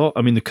of it a lot.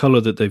 I mean, the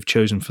colour that they've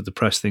chosen for the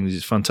press things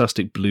is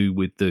fantastic blue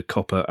with the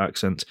copper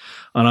accent.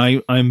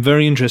 And I'm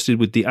very interested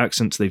with the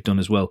accents they've done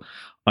as well.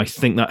 I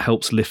think that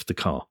helps lift the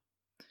car.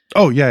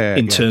 Oh, yeah.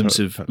 In terms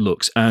of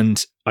looks.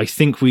 And I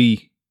think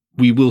we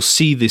will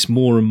see this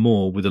more and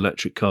more with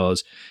electric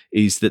cars,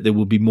 is that there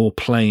will be more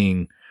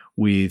playing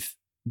with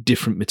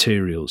different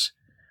materials.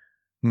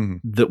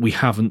 that we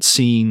haven't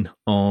seen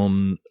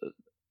on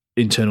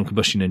internal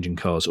combustion engine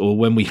cars, or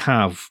when we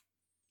have,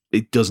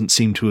 it doesn't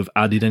seem to have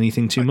added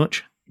anything too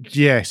much.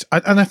 Yes,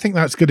 and I think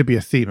that's going to be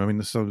a theme. I mean,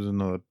 there's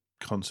another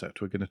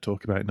concept we're going to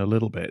talk about in a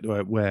little bit,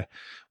 where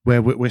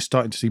we're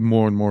starting to see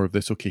more and more of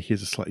this. Okay,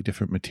 here's a slightly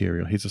different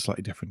material. Here's a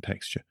slightly different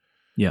texture.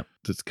 Yeah,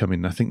 that's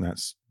coming. I think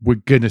we're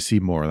going to see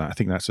more of that. I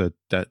think that's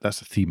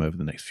a theme over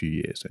the next few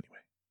years, anyway.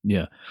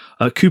 Yeah,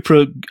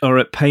 Cupra are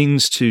at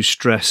pains to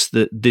stress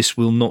that this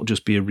will not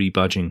just be a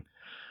rebadging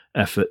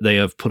effort. They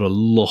have put a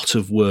lot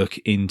of work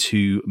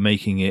into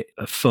making it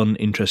a fun,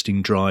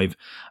 interesting drive,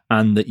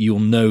 and that you'll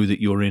know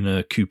that you're in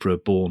a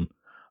Cupra Born,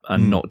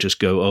 and not just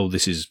go, oh,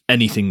 this is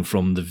anything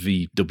from the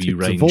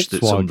VW range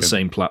that's on the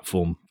same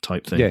platform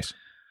type thing. Yes.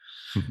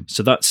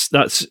 So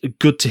that's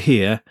good to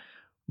hear.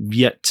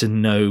 Yet to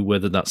know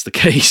whether that's the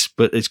case,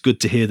 but it's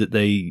good to hear that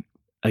they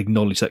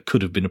acknowledge that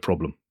could have been a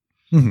problem.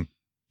 Mm-hmm.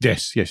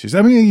 Yes.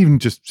 I mean, even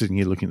just sitting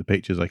here looking at the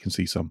pictures, I can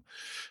see some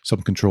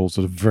controls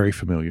that are very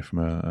familiar from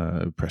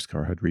a press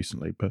car I had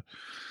recently. But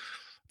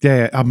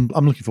yeah, I'm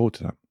looking forward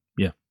to that.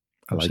 Yeah,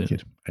 I like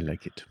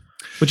it.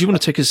 But do you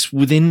want to take us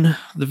within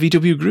the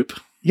VW group?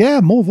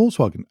 Yeah, more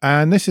Volkswagen.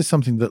 And this is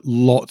something that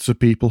lots of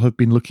people have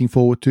been looking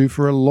forward to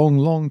for a long,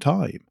 long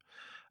time.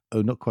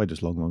 Oh, not quite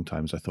as long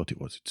time as I thought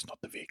it was. It's not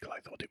the vehicle I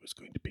thought it was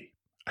going to be.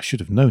 I should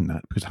have known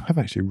that because I have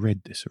actually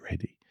read this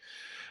already.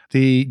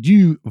 The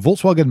new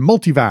Volkswagen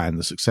Multivan,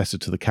 the successor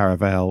to the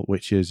Caravelle,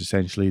 which is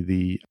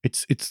essentially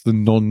it's the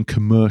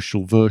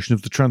non-commercial version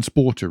of the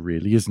Transporter,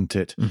 really, isn't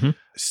it? Mm-hmm.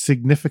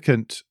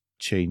 Significant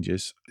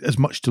changes, as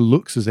much to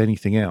looks as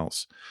anything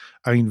else.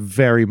 I mean,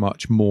 very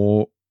much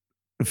more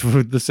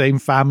for the same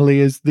family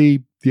as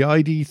the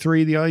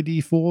ID3, the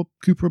ID4,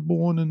 Cupra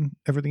Born, and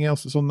everything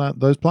else that's on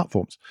those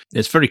platforms.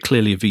 It's very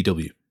clearly a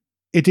VW.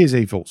 It is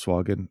a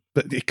Volkswagen,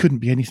 but it couldn't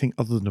be anything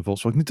other than a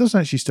Volkswagen. It doesn't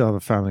actually still have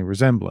a family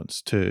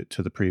resemblance to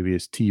the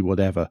previous T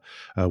whatever,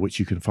 which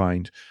you can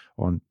find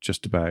on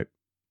just about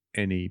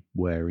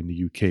anywhere in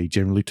the UK,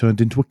 generally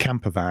turned into a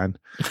camper van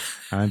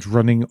and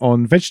running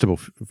on vegetable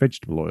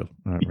oil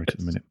right at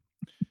the minute.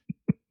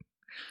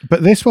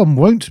 But this one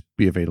won't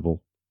be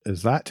available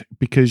as that,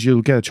 because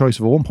you'll get a choice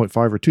of a 1.5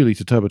 or a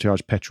 2-litre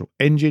turbocharged petrol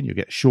engine. You'll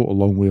get a short or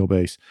long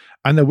wheelbase,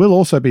 and there will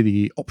also be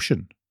the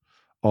option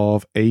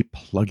of a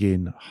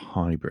plug-in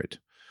hybrid.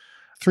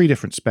 3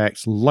 different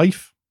specs: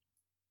 life,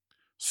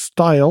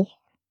 style,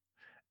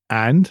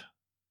 and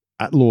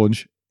at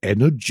launch,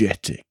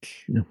 energetic.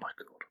 Oh my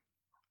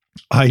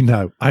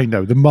god! I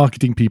know. The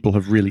marketing people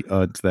have really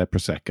earned their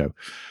prosecco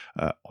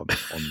on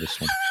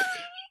this one.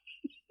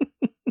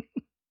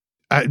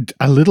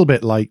 A little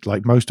bit like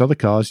most other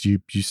cars, you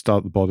start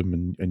at the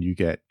bottom and you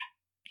get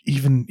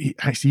even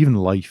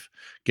life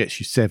gets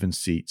you 7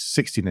 seats,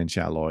 16-inch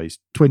alloys,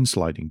 twin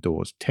sliding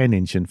doors,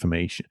 10-inch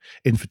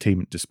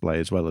infotainment display,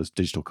 as well as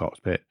digital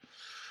cockpit,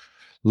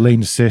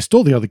 lane assist,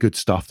 all the other good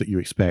stuff that you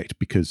expect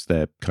because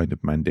they're kind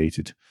of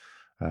mandated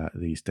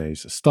these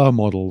days. Star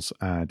models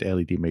and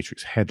LED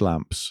matrix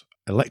headlamps,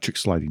 electric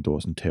sliding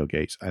doors and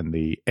tailgates, and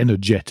the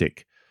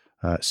energetic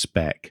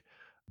spec,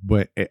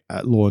 where it,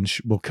 at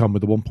launch, will come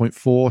with a 1.4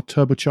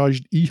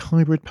 turbocharged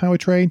e-hybrid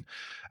powertrain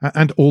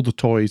and all the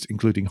toys,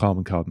 including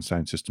Harman Kardon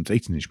sound systems,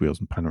 18-inch wheels,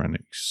 and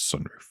panoramic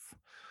sunroof.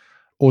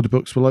 Order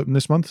books will open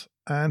this month,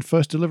 and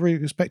first delivery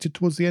is expected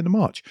towards the end of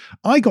March.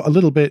 I got a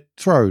little bit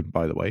thrown,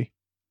 by the way,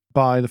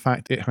 by the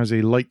fact it has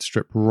a light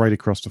strip right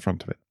across the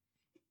front of it.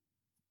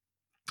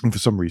 And for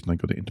some reason, I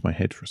got it into my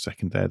head for a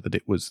second there that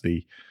it was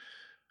the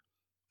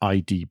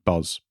ID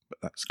Buzz, but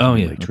that's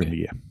coming later in the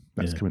year.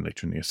 That's coming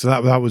later in the year. So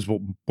that was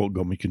what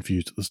got me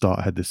confused at the start.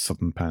 I had this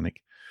sudden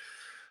panic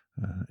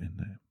in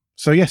there.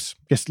 So yes,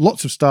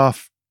 lots of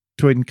stuff,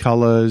 twin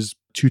colours,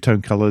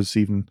 two-tone colours,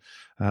 even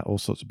all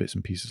sorts of bits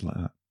and pieces like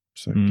that.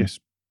 So yes,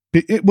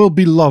 it will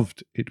be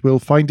loved. It will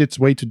find its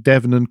way to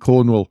Devon and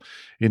Cornwall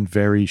in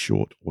very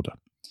short order.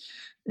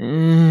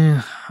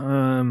 You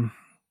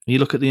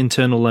look at the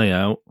internal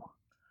layout,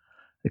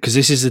 because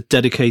this is a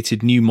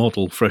dedicated new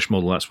model, fresh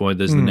model. That's why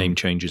there's the name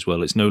change as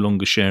well. It's no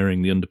longer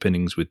sharing the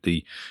underpinnings with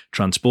the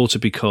Transporter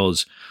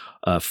because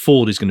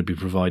Ford is going to be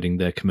providing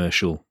their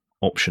commercial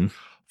option.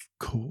 Of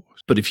course.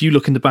 But if you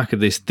look in the back of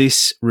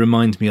this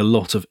reminds me a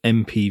lot of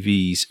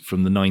MPVs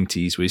from the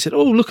 90s where you said,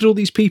 oh, look at all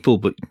these people,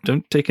 but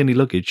don't take any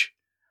luggage.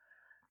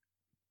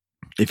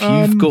 If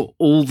you've got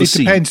all the seats...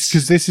 It depends,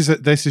 because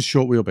this is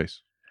short wheelbase.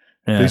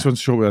 Yeah. This one's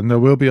short wheelbase, and there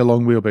will be a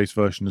long wheelbase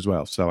version as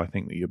well. So I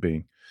think that you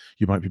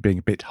might be being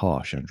a bit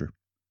harsh, Andrew.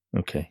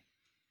 Okay.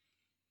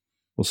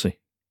 We'll see.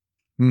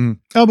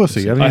 Oh, we'll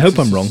see. I hope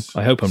I'm wrong.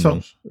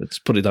 Let's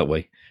put it that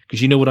way.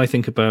 Because you know what I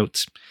think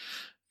about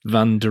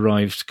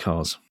van-derived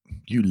cars.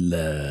 You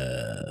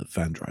love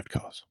van-derived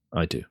cars.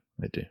 I do.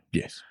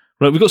 Yes.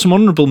 Right, we've got some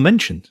honourable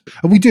mentions.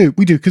 We do,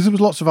 because there was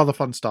lots of other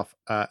fun stuff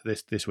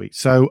this week.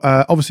 So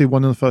obviously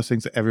one of the first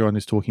things that everyone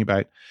is talking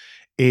about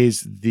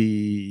is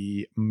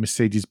the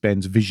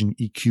Mercedes-Benz Vision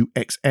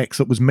EQXX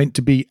that was meant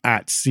to be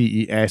at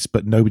CES,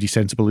 but nobody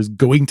sensible is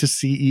going to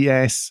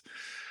CES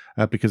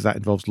because that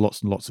involves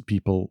lots and lots of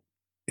people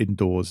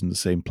indoors in the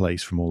same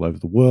place from all over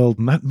the world,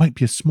 and that might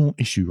be a small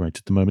issue right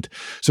at the moment.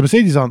 So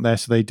Mercedes aren't there,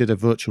 so they did a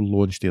virtual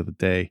launch the other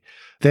day.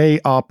 They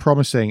are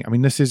promising, I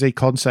mean, this is a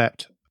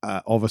concept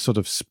of a sort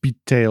of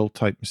Speedtail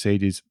type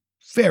Mercedes,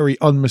 very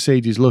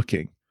un-Mercedes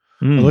looking.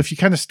 Although if you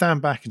kind of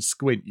stand back and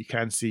squint, you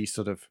can see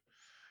sort of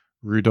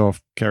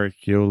Rudolph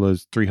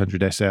Caracciola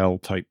 300 SL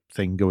type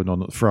thing going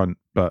on at the front,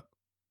 but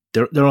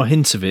there are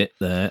hints of it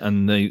there,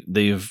 and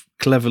they have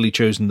cleverly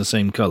chosen the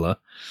same colour.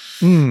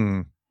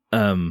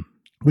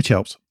 Which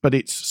helps, but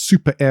it's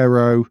super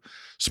aero,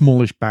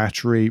 smallish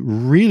battery,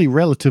 really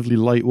relatively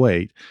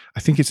lightweight. I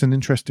think it's an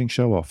interesting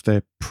show off.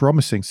 They're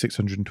promising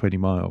 620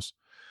 miles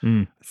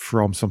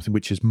from something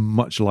which is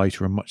much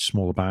lighter and much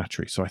smaller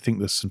battery. So I think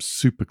there's some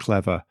super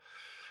clever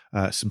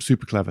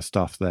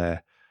stuff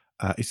there.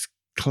 It's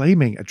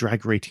claiming a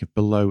drag rating of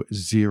below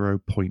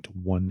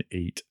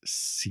 0.18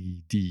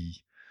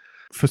 CD.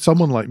 For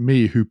someone like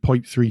me, who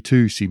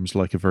 0.32 seems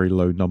like a very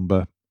low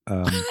number.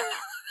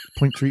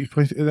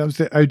 0.3, that was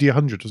the Audi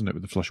 100, wasn't it,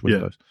 with the flush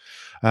windows?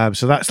 Yeah.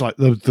 So that's like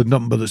the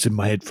number that's in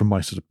my head from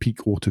my sort of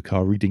peak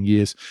autocar reading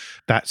years.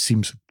 That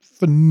seems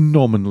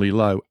phenomenally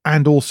low.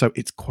 And also,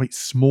 it's quite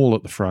small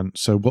at the front.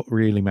 So what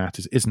really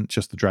matters isn't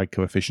just the drag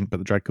coefficient, but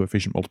the drag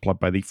coefficient multiplied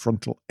by the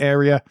frontal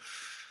area,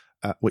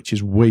 which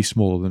is way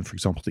smaller than, for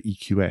example, the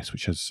EQS,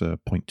 which has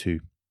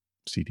 0.2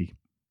 CD.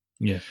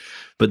 Yeah,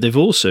 but they've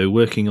also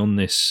working on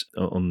this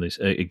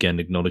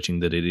again, acknowledging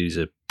that it is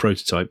a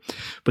prototype,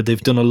 but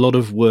they've done a lot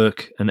of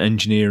work and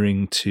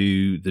engineering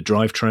to the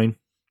drivetrain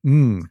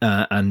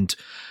and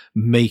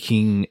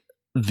making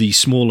the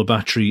smaller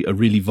battery a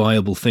really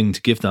viable thing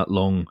to give that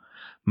long,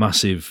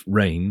 massive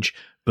range,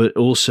 but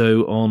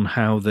also on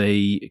how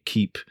they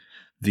keep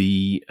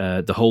the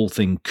whole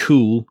thing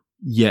cool,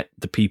 yet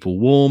the people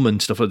warm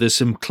and stuff like that. There's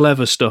some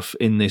clever stuff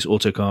in this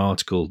Autocar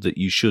article that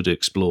you should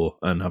explore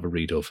and have a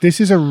read of. This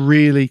is a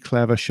really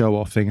clever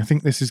show-off thing. I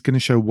think this is going to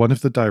show one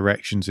of the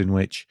directions in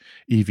which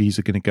EVs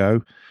are going to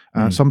go.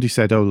 Somebody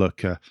said, oh,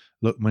 look,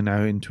 we're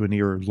now into an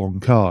era of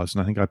long cars.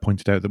 And I think I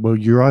pointed out that, well,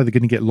 you're either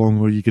going to get long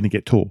or you're going to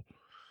get tall.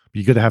 But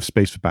you've got to have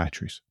space for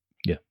batteries.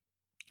 Yeah.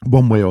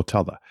 One way or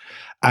t'other.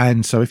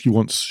 And so if you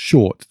want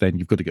short, then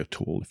you've got to go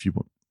tall. If you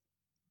want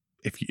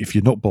If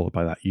you're not bothered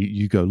by that,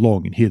 you go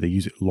long, and here they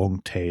use it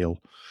long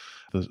tail.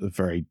 There's a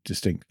very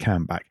distinct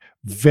camback.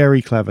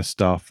 Very clever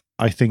stuff.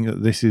 I think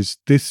that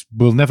this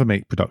will never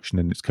make production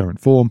in its current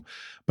form,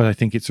 but I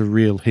think it's a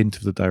real hint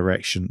of the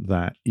direction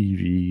that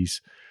EVs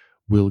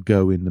will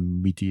go in the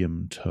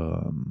medium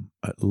term,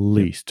 at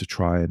least, to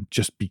try and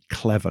just be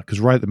clever. Because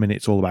right at the minute,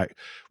 it's all about,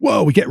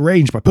 whoa, we get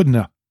range by putting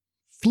a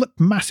flip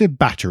massive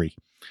battery.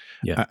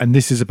 Yeah. And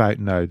this is about,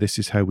 no, this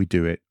is how we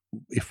do it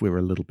if we're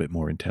a little bit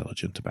more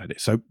intelligent about it.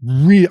 So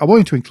really, I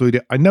wanted to include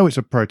it. I know it's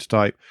a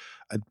prototype,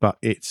 but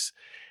I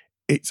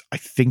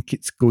think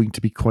it's going to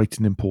be quite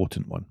an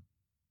important one.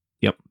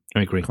 Yep,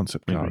 I agree.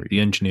 Concept car. The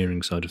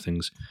engineering side of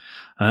things.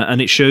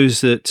 And it shows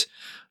that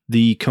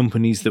the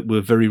companies that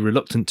were very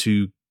reluctant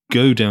to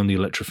go down the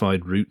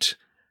electrified route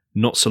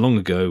not so long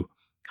ago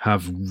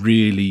have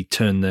really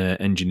turned their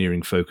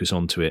engineering focus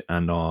onto it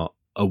and are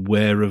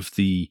aware of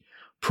the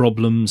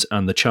problems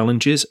and the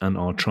challenges and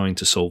are trying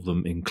to solve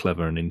them in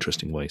clever and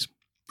interesting ways.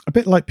 A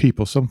bit like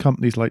people, some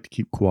companies like to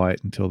keep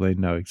quiet until they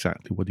know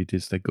exactly what it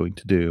is they're going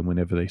to do, and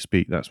whenever they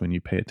speak, that's when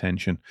you pay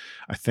attention.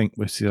 I think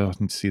we're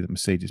starting to see that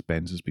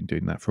Mercedes-Benz has been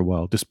doing that for a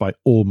while, despite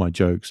all my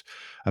jokes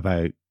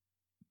about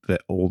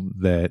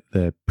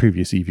their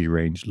previous EV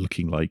range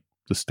looking like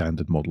the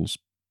standard models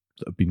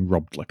that have been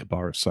robbed like a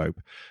bar of soap.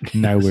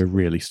 Now we're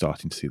really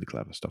starting to see the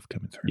clever stuff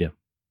coming through. Yeah.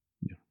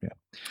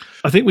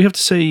 I think we have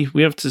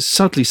to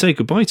sadly say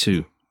goodbye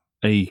to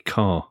a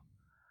car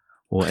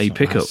or a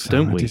pickup,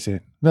 don't we? Is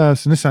it? No,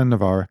 it's a Nissan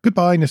Navara.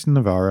 Goodbye, Nissan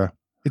Navara.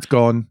 It's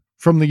gone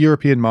from the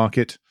European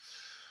market.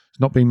 It's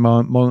not being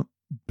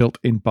built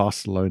in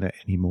Barcelona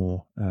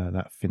anymore.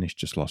 That finished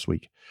just last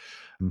week.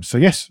 So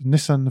yes,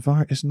 Nissan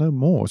Navara is no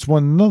more. It's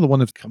another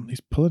one of the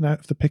companies pulling out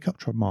of the pickup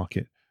truck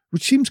market,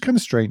 which seems kind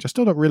of strange. I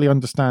still don't really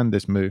understand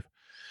this move.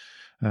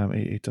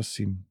 It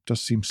does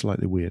seem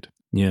slightly weird.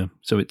 Yeah.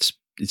 So it's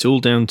all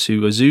down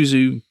to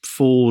Isuzu,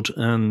 Ford,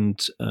 and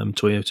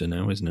Toyota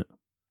now, isn't it?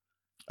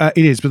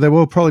 It is, but there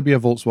will probably be a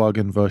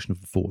Volkswagen version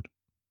of the Ford.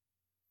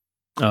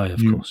 Oh, yeah,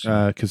 of course.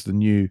 Because the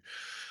new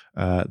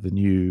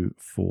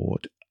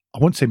Ford, I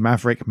won't say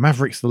Maverick.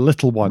 Maverick's the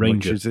little one,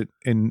 Ranger. which is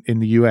in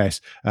the US.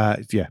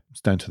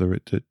 It's down to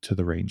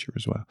the Ranger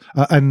as well.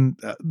 And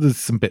there's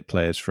some bit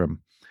players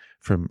from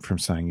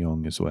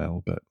SsangYong as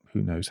well, but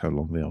who knows how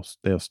long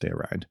they'll stay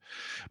around.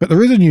 But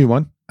there is a new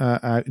one,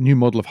 a new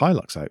model of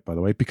Hilux out, by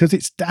the way, because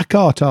it's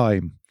Dakar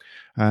time.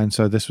 And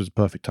so this was a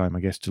perfect time,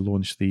 I guess, to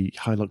launch the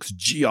Hilux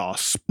GR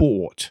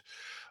Sport,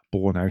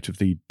 born out of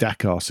the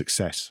Dakar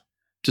success.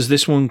 Does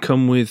this one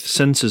come with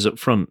sensors up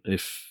front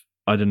if,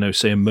 I don't know,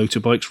 say a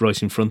motorbike's right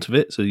in front of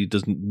it so he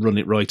doesn't run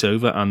it right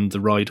over and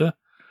the rider?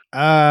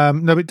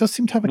 No, it does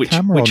seem to have a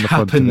camera on the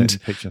front of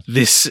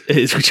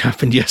it. Which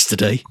happened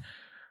yesterday.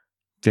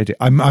 Did it?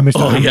 I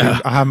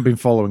haven't been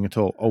following at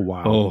all. Oh,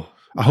 wow. Oh,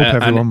 I hope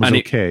everyone was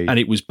okay. And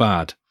it was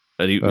bad.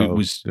 And it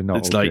was, they're not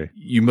it's okay. like,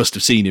 you must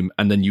have seen him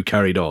and then you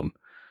carried on.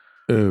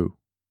 Oh.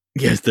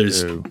 Yes,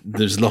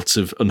 there's lots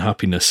of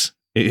unhappiness.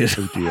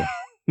 Oh dear.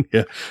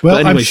 Yeah. Well,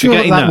 anyway, I'm sure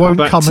that won't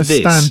back come to as this.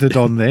 standard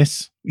on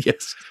this.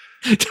 Yes.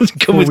 It doesn't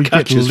come Before we with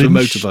get catchers for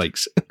lynched.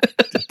 motorbikes.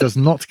 It does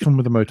not come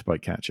with a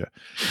motorbike catcher.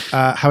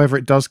 However,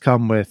 it does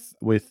come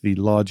with the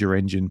larger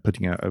engine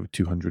putting out over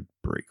 200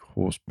 brake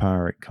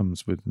horsepower. It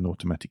comes with an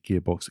automatic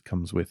gearbox. It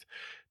comes with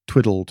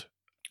twiddled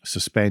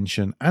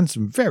suspension and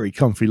some very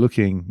comfy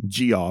looking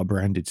GR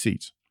branded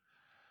seats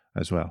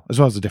as well as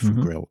a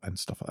different grille and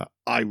stuff like that.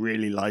 I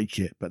really like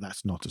it, but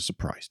that's not a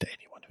surprise to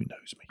anyone who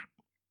knows me.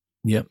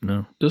 Yep,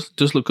 no.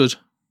 Does look good.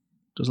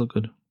 Does look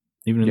good.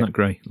 Even in that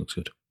grey, it looks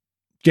good.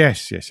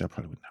 Yes, I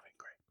probably wouldn't have it in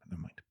grey, but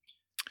never mind.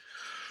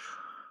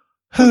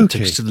 Okay.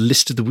 Takes us to the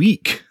list of the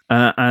week.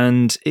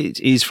 And it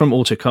is from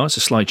Autocar. It's a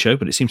slideshow,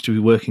 but it seems to be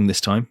working this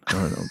time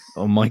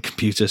on my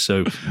computer,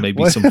 so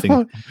maybe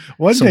something.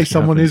 One day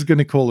someone is going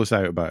to call us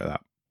out about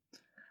that.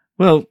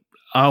 Well,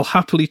 I'll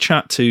happily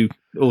chat to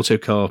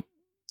Autocar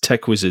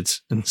tech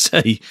wizards and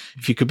say,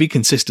 if you could be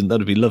consistent,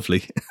 that'd be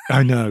lovely.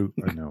 I know.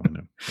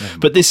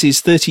 But this is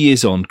 30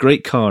 years on,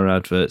 great car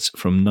adverts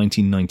from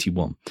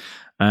 1991.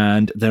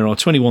 And there are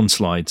 21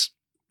 slides.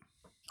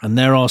 And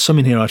there are some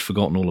in here I'd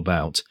forgotten all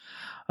about.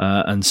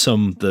 And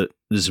some that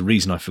there's a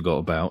reason I forgot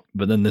about.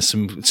 But then there's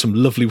some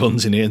lovely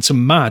ones in here and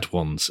some mad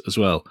ones as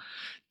well.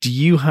 Do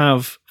you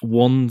have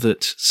one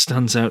that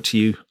stands out to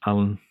you,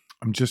 Alan?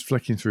 I'm just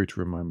flicking through to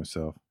remind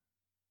myself.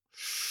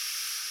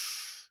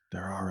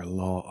 There are a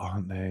lot,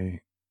 aren't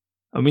they?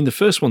 I mean, the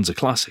first one's a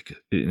classic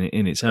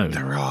in its own.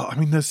 There are. I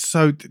mean,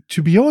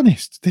 to be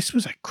honest, this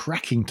was a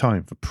cracking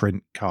time for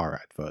print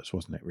car adverts,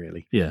 wasn't it,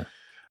 really? Yeah.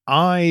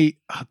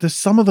 There's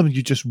some of them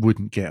you just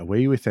wouldn't get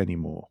away with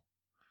anymore.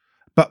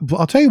 But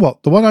I'll tell you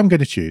what, the one I'm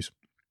going to choose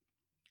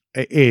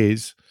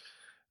is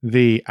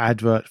the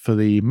advert for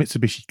the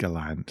Mitsubishi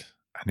Galant.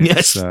 And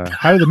it's,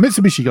 how the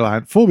Mitsubishi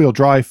Galant 4-wheel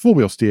drive,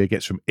 4-wheel steer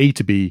gets from A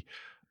to B,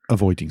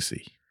 avoiding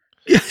C.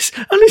 Yes,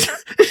 and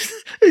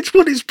it's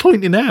what it's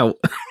pointing out.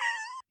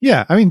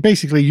 Yeah, I mean,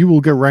 basically, you will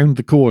go round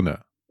the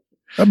corner.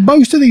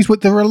 Most of these,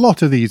 there are a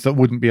lot of these that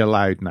wouldn't be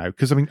allowed now.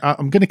 Because, I mean,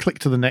 I'm going to click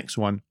to the next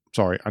one.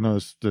 Sorry, I know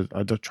I'm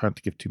not trying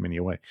to give too many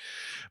away.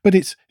 But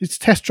it's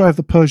test drive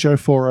the Peugeot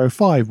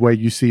 405 where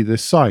you see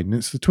this sign.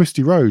 It's the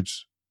twisty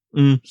roads.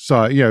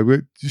 So,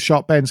 with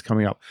sharp bends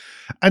coming up.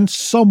 And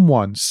some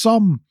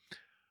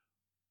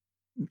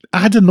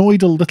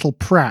adenoidal little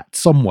prat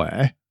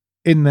somewhere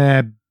in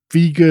their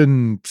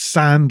vegan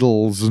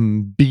sandals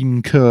and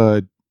bean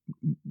curd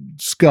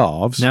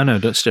scarves. No,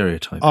 don't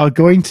stereotype. Are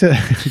going to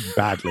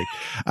badly.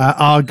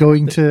 Are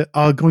going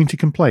to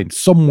complain.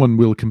 Someone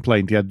will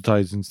complain to the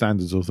Advertising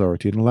Standards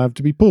Authority and will have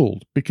to be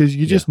pulled because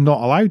you're just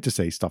not allowed to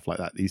say stuff like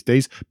that these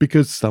days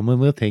because someone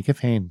will take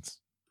offence.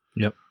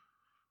 Yep.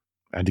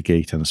 And a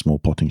gate and a small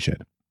potting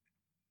shed.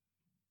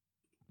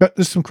 But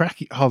there's some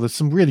there's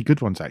some really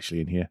good ones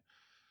actually in here.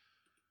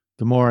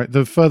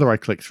 The further I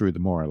click through, the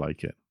more I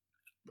like it.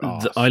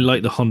 I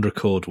like the Honda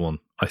Accord one.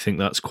 I think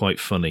that's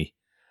quite funny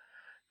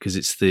because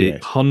it's the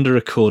Honda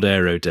Accord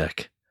Aero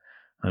Deck,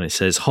 and it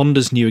says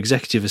Honda's new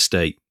executive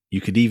estate.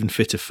 You could even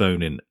fit a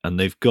phone in, and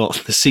they've got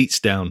the seats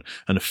down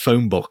and a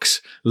phone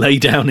box lay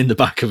down in the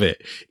back of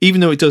it.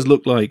 Even though it does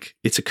look like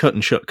it's a cut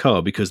and shut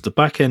car because the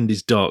back end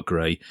is dark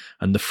grey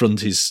and the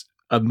front is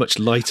a much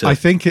lighter. I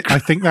think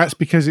that's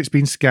because it's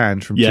been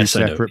scanned from two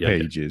separate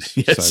pages.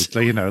 Yes. So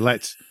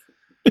let's.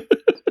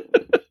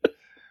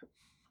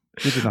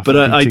 But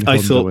I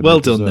thought,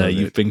 well done there.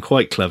 You've been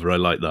quite clever. I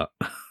like that.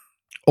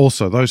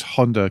 Also, those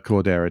Honda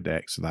Accord Aero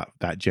decks,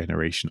 that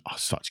generation, are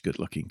such good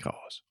looking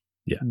cars.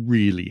 Yeah.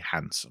 Really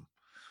handsome.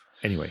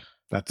 Anyway,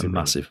 that's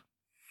massive.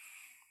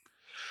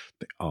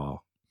 They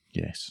are,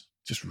 yes.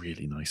 Just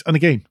really nice. And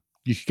again,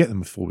 you could get them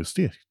with 4-wheel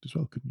steer as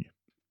well, couldn't you?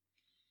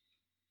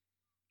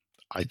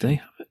 Did they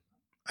have it?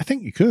 I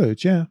think you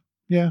could, yeah.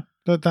 Yeah.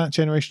 That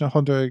generation of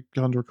Honda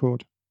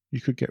Accord, you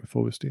could get with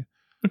 4-wheel steer.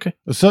 Okay.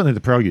 Well, certainly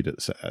the Prelude at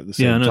the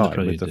same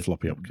time with the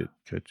floppy up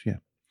could, yeah.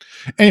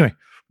 Anyway,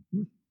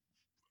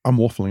 I'm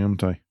waffling,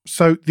 aren't I?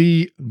 So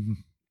the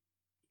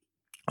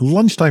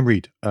lunchtime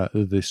read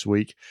this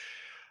week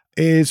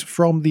is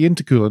from the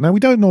Intercooler. Now, we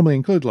don't normally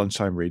include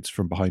lunchtime reads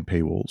from behind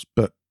paywalls,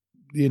 but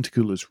the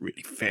Intercooler is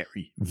really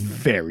very,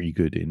 very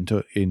good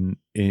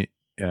indeed,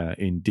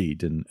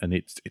 and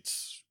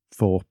it's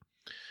for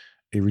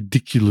a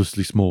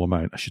ridiculously small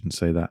amount. I shouldn't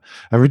say that.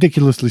 A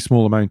ridiculously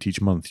small amount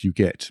each month. You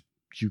get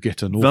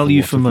an awful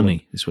value lot for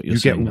money is what you're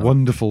saying. You get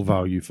wonderful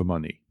value for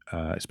money,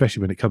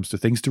 especially when it comes to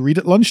things to read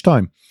at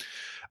lunchtime.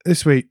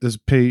 This week, there's a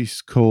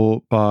piece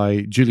called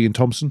by Julian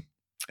Thompson,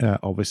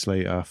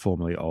 obviously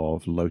formerly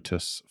of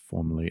Lotus,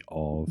 formerly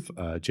of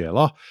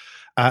JLR,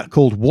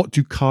 called "What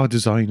Do Car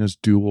Designers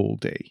Do All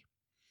Day?"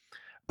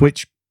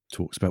 which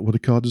talks about what a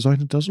car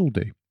designer does all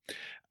day,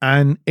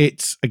 and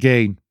it's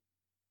again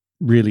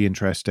really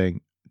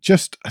interesting.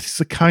 Just it's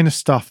the kind of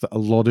stuff that a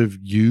lot of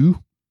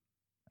you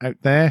out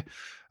there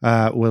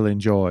will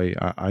enjoy.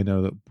 I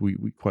know that we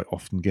quite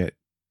often get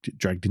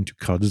dragged into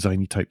car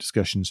designy type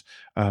discussions.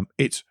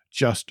 It's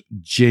just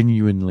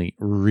genuinely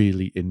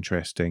really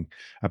interesting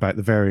about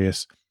the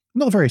various,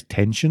 not the various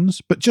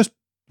tensions, but just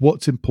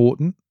what's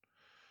important,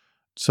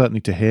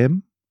 certainly to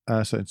him,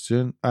 and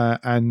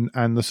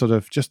the sort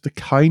of just the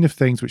kind of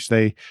things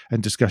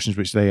and discussions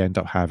which they end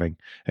up having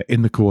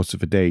in the course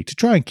of a day to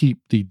try and keep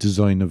the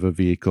design of a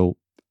vehicle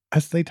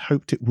as they'd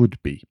hoped it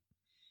would be,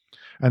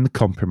 and the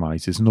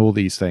compromises and all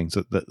these things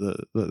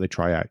that they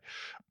try out.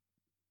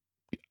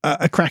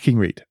 A cracking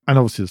read, and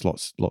obviously there's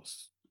lots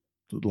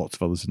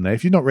of others in there.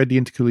 If you're not read the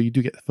Intercooler, you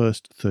do get the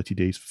first 30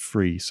 days for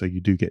free, so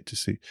you do get to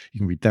see, you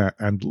can read that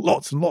and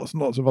lots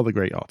of other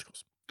great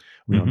articles.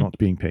 We are not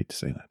being paid to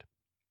say that.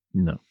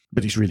 No.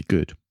 But he's really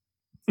good.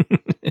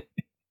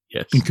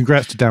 Yes. And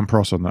congrats to Dan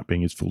Pross on that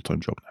being his full-time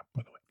job now,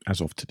 by the way,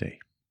 as of today.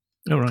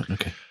 All right,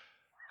 okay.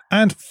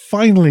 And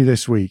finally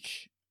this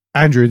week,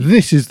 Andrew,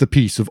 this is the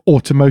piece of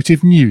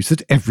automotive news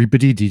that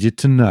everybody needed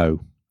to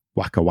know.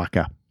 Waka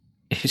waka.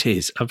 It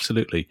is,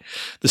 absolutely.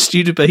 The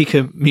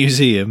Studebaker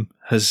Museum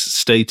has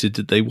stated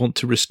that they want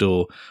to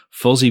restore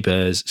Fozzie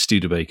Bear's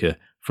Studebaker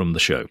from the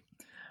show.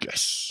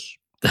 Yes.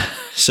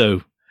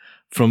 So,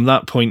 from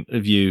that point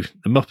of view,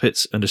 the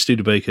Muppets and a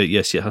Studebaker,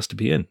 yes, it has to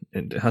be in.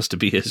 It has to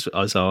be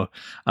as our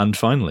and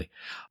finally.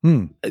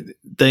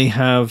 They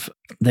have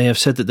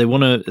said that they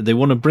want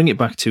to bring it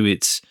back to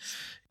its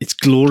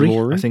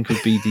glory. I think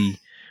would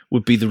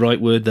be the right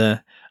word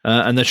there.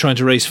 And they're trying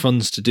to raise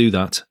funds to do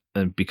that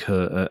and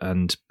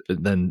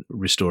then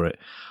restore it.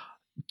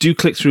 Do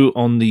click through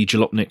on the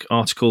Jalopnik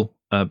article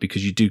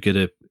because you do get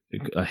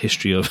a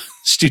history of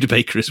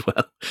Studebaker as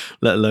well,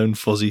 let alone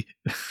Fozzie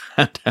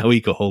and how he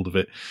got hold of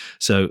it.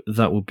 So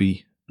that would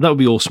be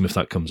awesome if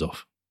that comes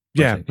off.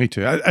 Yeah, me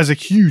too. As a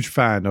huge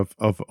fan of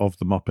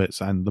the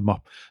Muppets and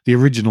the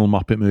original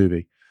Muppet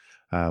movie,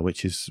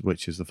 which is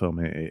the film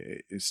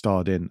it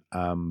starred in.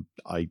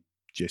 I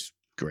just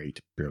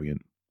great,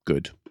 brilliant,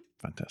 good,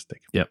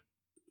 fantastic. Yep.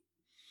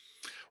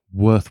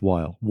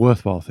 Worthwhile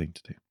thing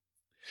to do.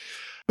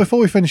 Before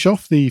we finish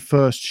off the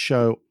first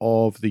show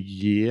of the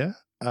year,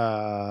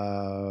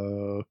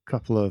 a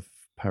couple of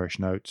parish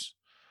notes.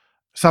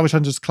 Salvage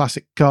Hunters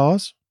Classic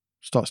Cars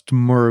starts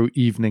tomorrow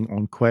evening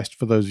on Quest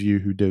for those of you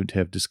who don't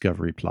have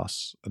Discovery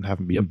Plus and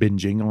haven't been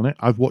binging on it.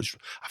 I've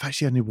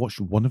actually only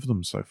watched one of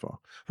them so far.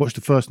 I've watched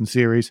the first in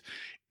series.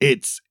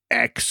 It's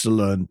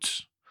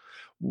excellent.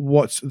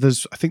 I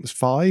think there's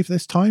 5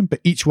 this time,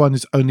 but each one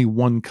is only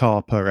 1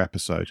 car per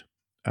episode.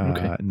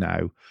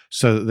 Now,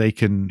 so that they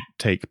can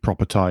take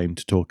proper time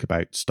to talk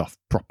about stuff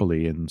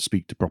properly and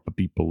speak to proper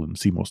people and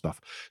see more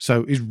stuff.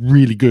 So it's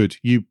really good.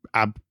 It's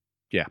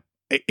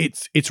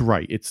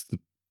right.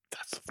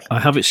 I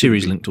have it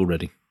series linked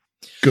already.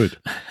 Good.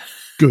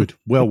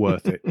 Well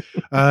worth it.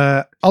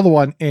 Other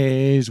one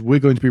is we're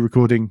going to be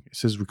recording. It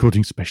says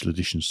recording special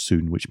editions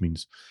soon, which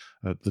means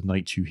the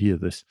night you hear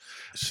this.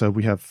 So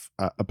we have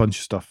a bunch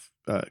of stuff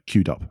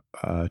queued up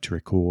to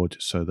record.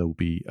 So there will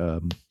be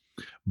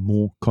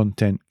more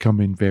content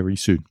coming very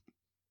soon.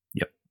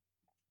 Yep.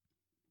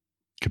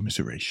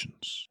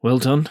 Commiserations. Well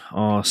done,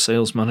 our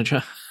sales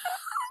manager.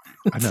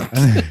 I know.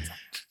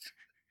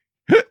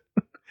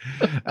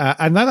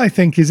 And that, I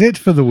think, is it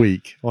for the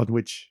week, on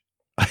which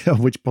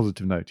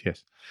positive note,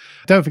 yes.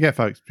 Don't forget,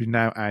 folks, between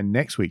now and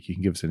next week, you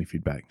can give us any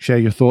feedback. Share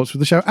your thoughts with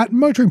the show at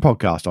Motoring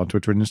Podcast on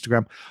Twitter and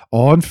Instagram,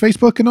 on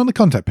Facebook, and on the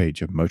contact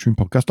page of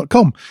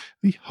motoringpodcast.com,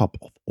 the hub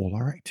of all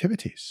our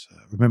activities.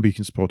 Remember, you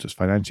can support us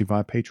financially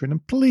via Patreon,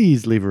 and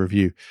please leave a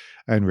review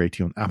and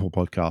rating on Apple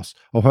Podcasts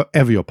or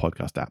however your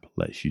podcast app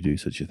lets you do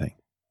such a thing.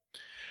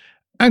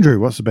 Andrew,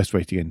 what's the best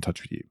way to get in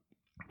touch with you?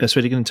 Best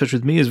way to get in touch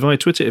with me is via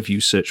Twitter. If you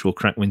search for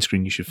Crack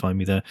Windscreen, you should find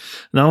me there.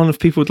 Now, Alan, if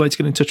people would like to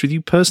get in touch with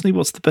you personally,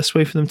 what's the best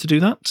way for them to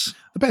do that?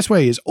 The best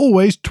way is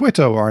always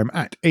Twitter, where I'm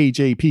at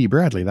AJP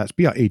Bradley. That's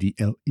Bradley.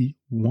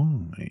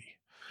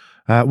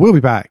 We'll be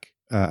back,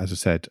 as I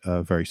said,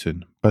 very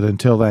soon. But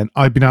until then,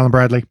 I've been Alan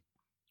Bradley.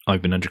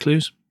 I've been Andrew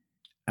Clues.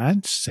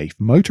 And safe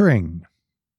motoring.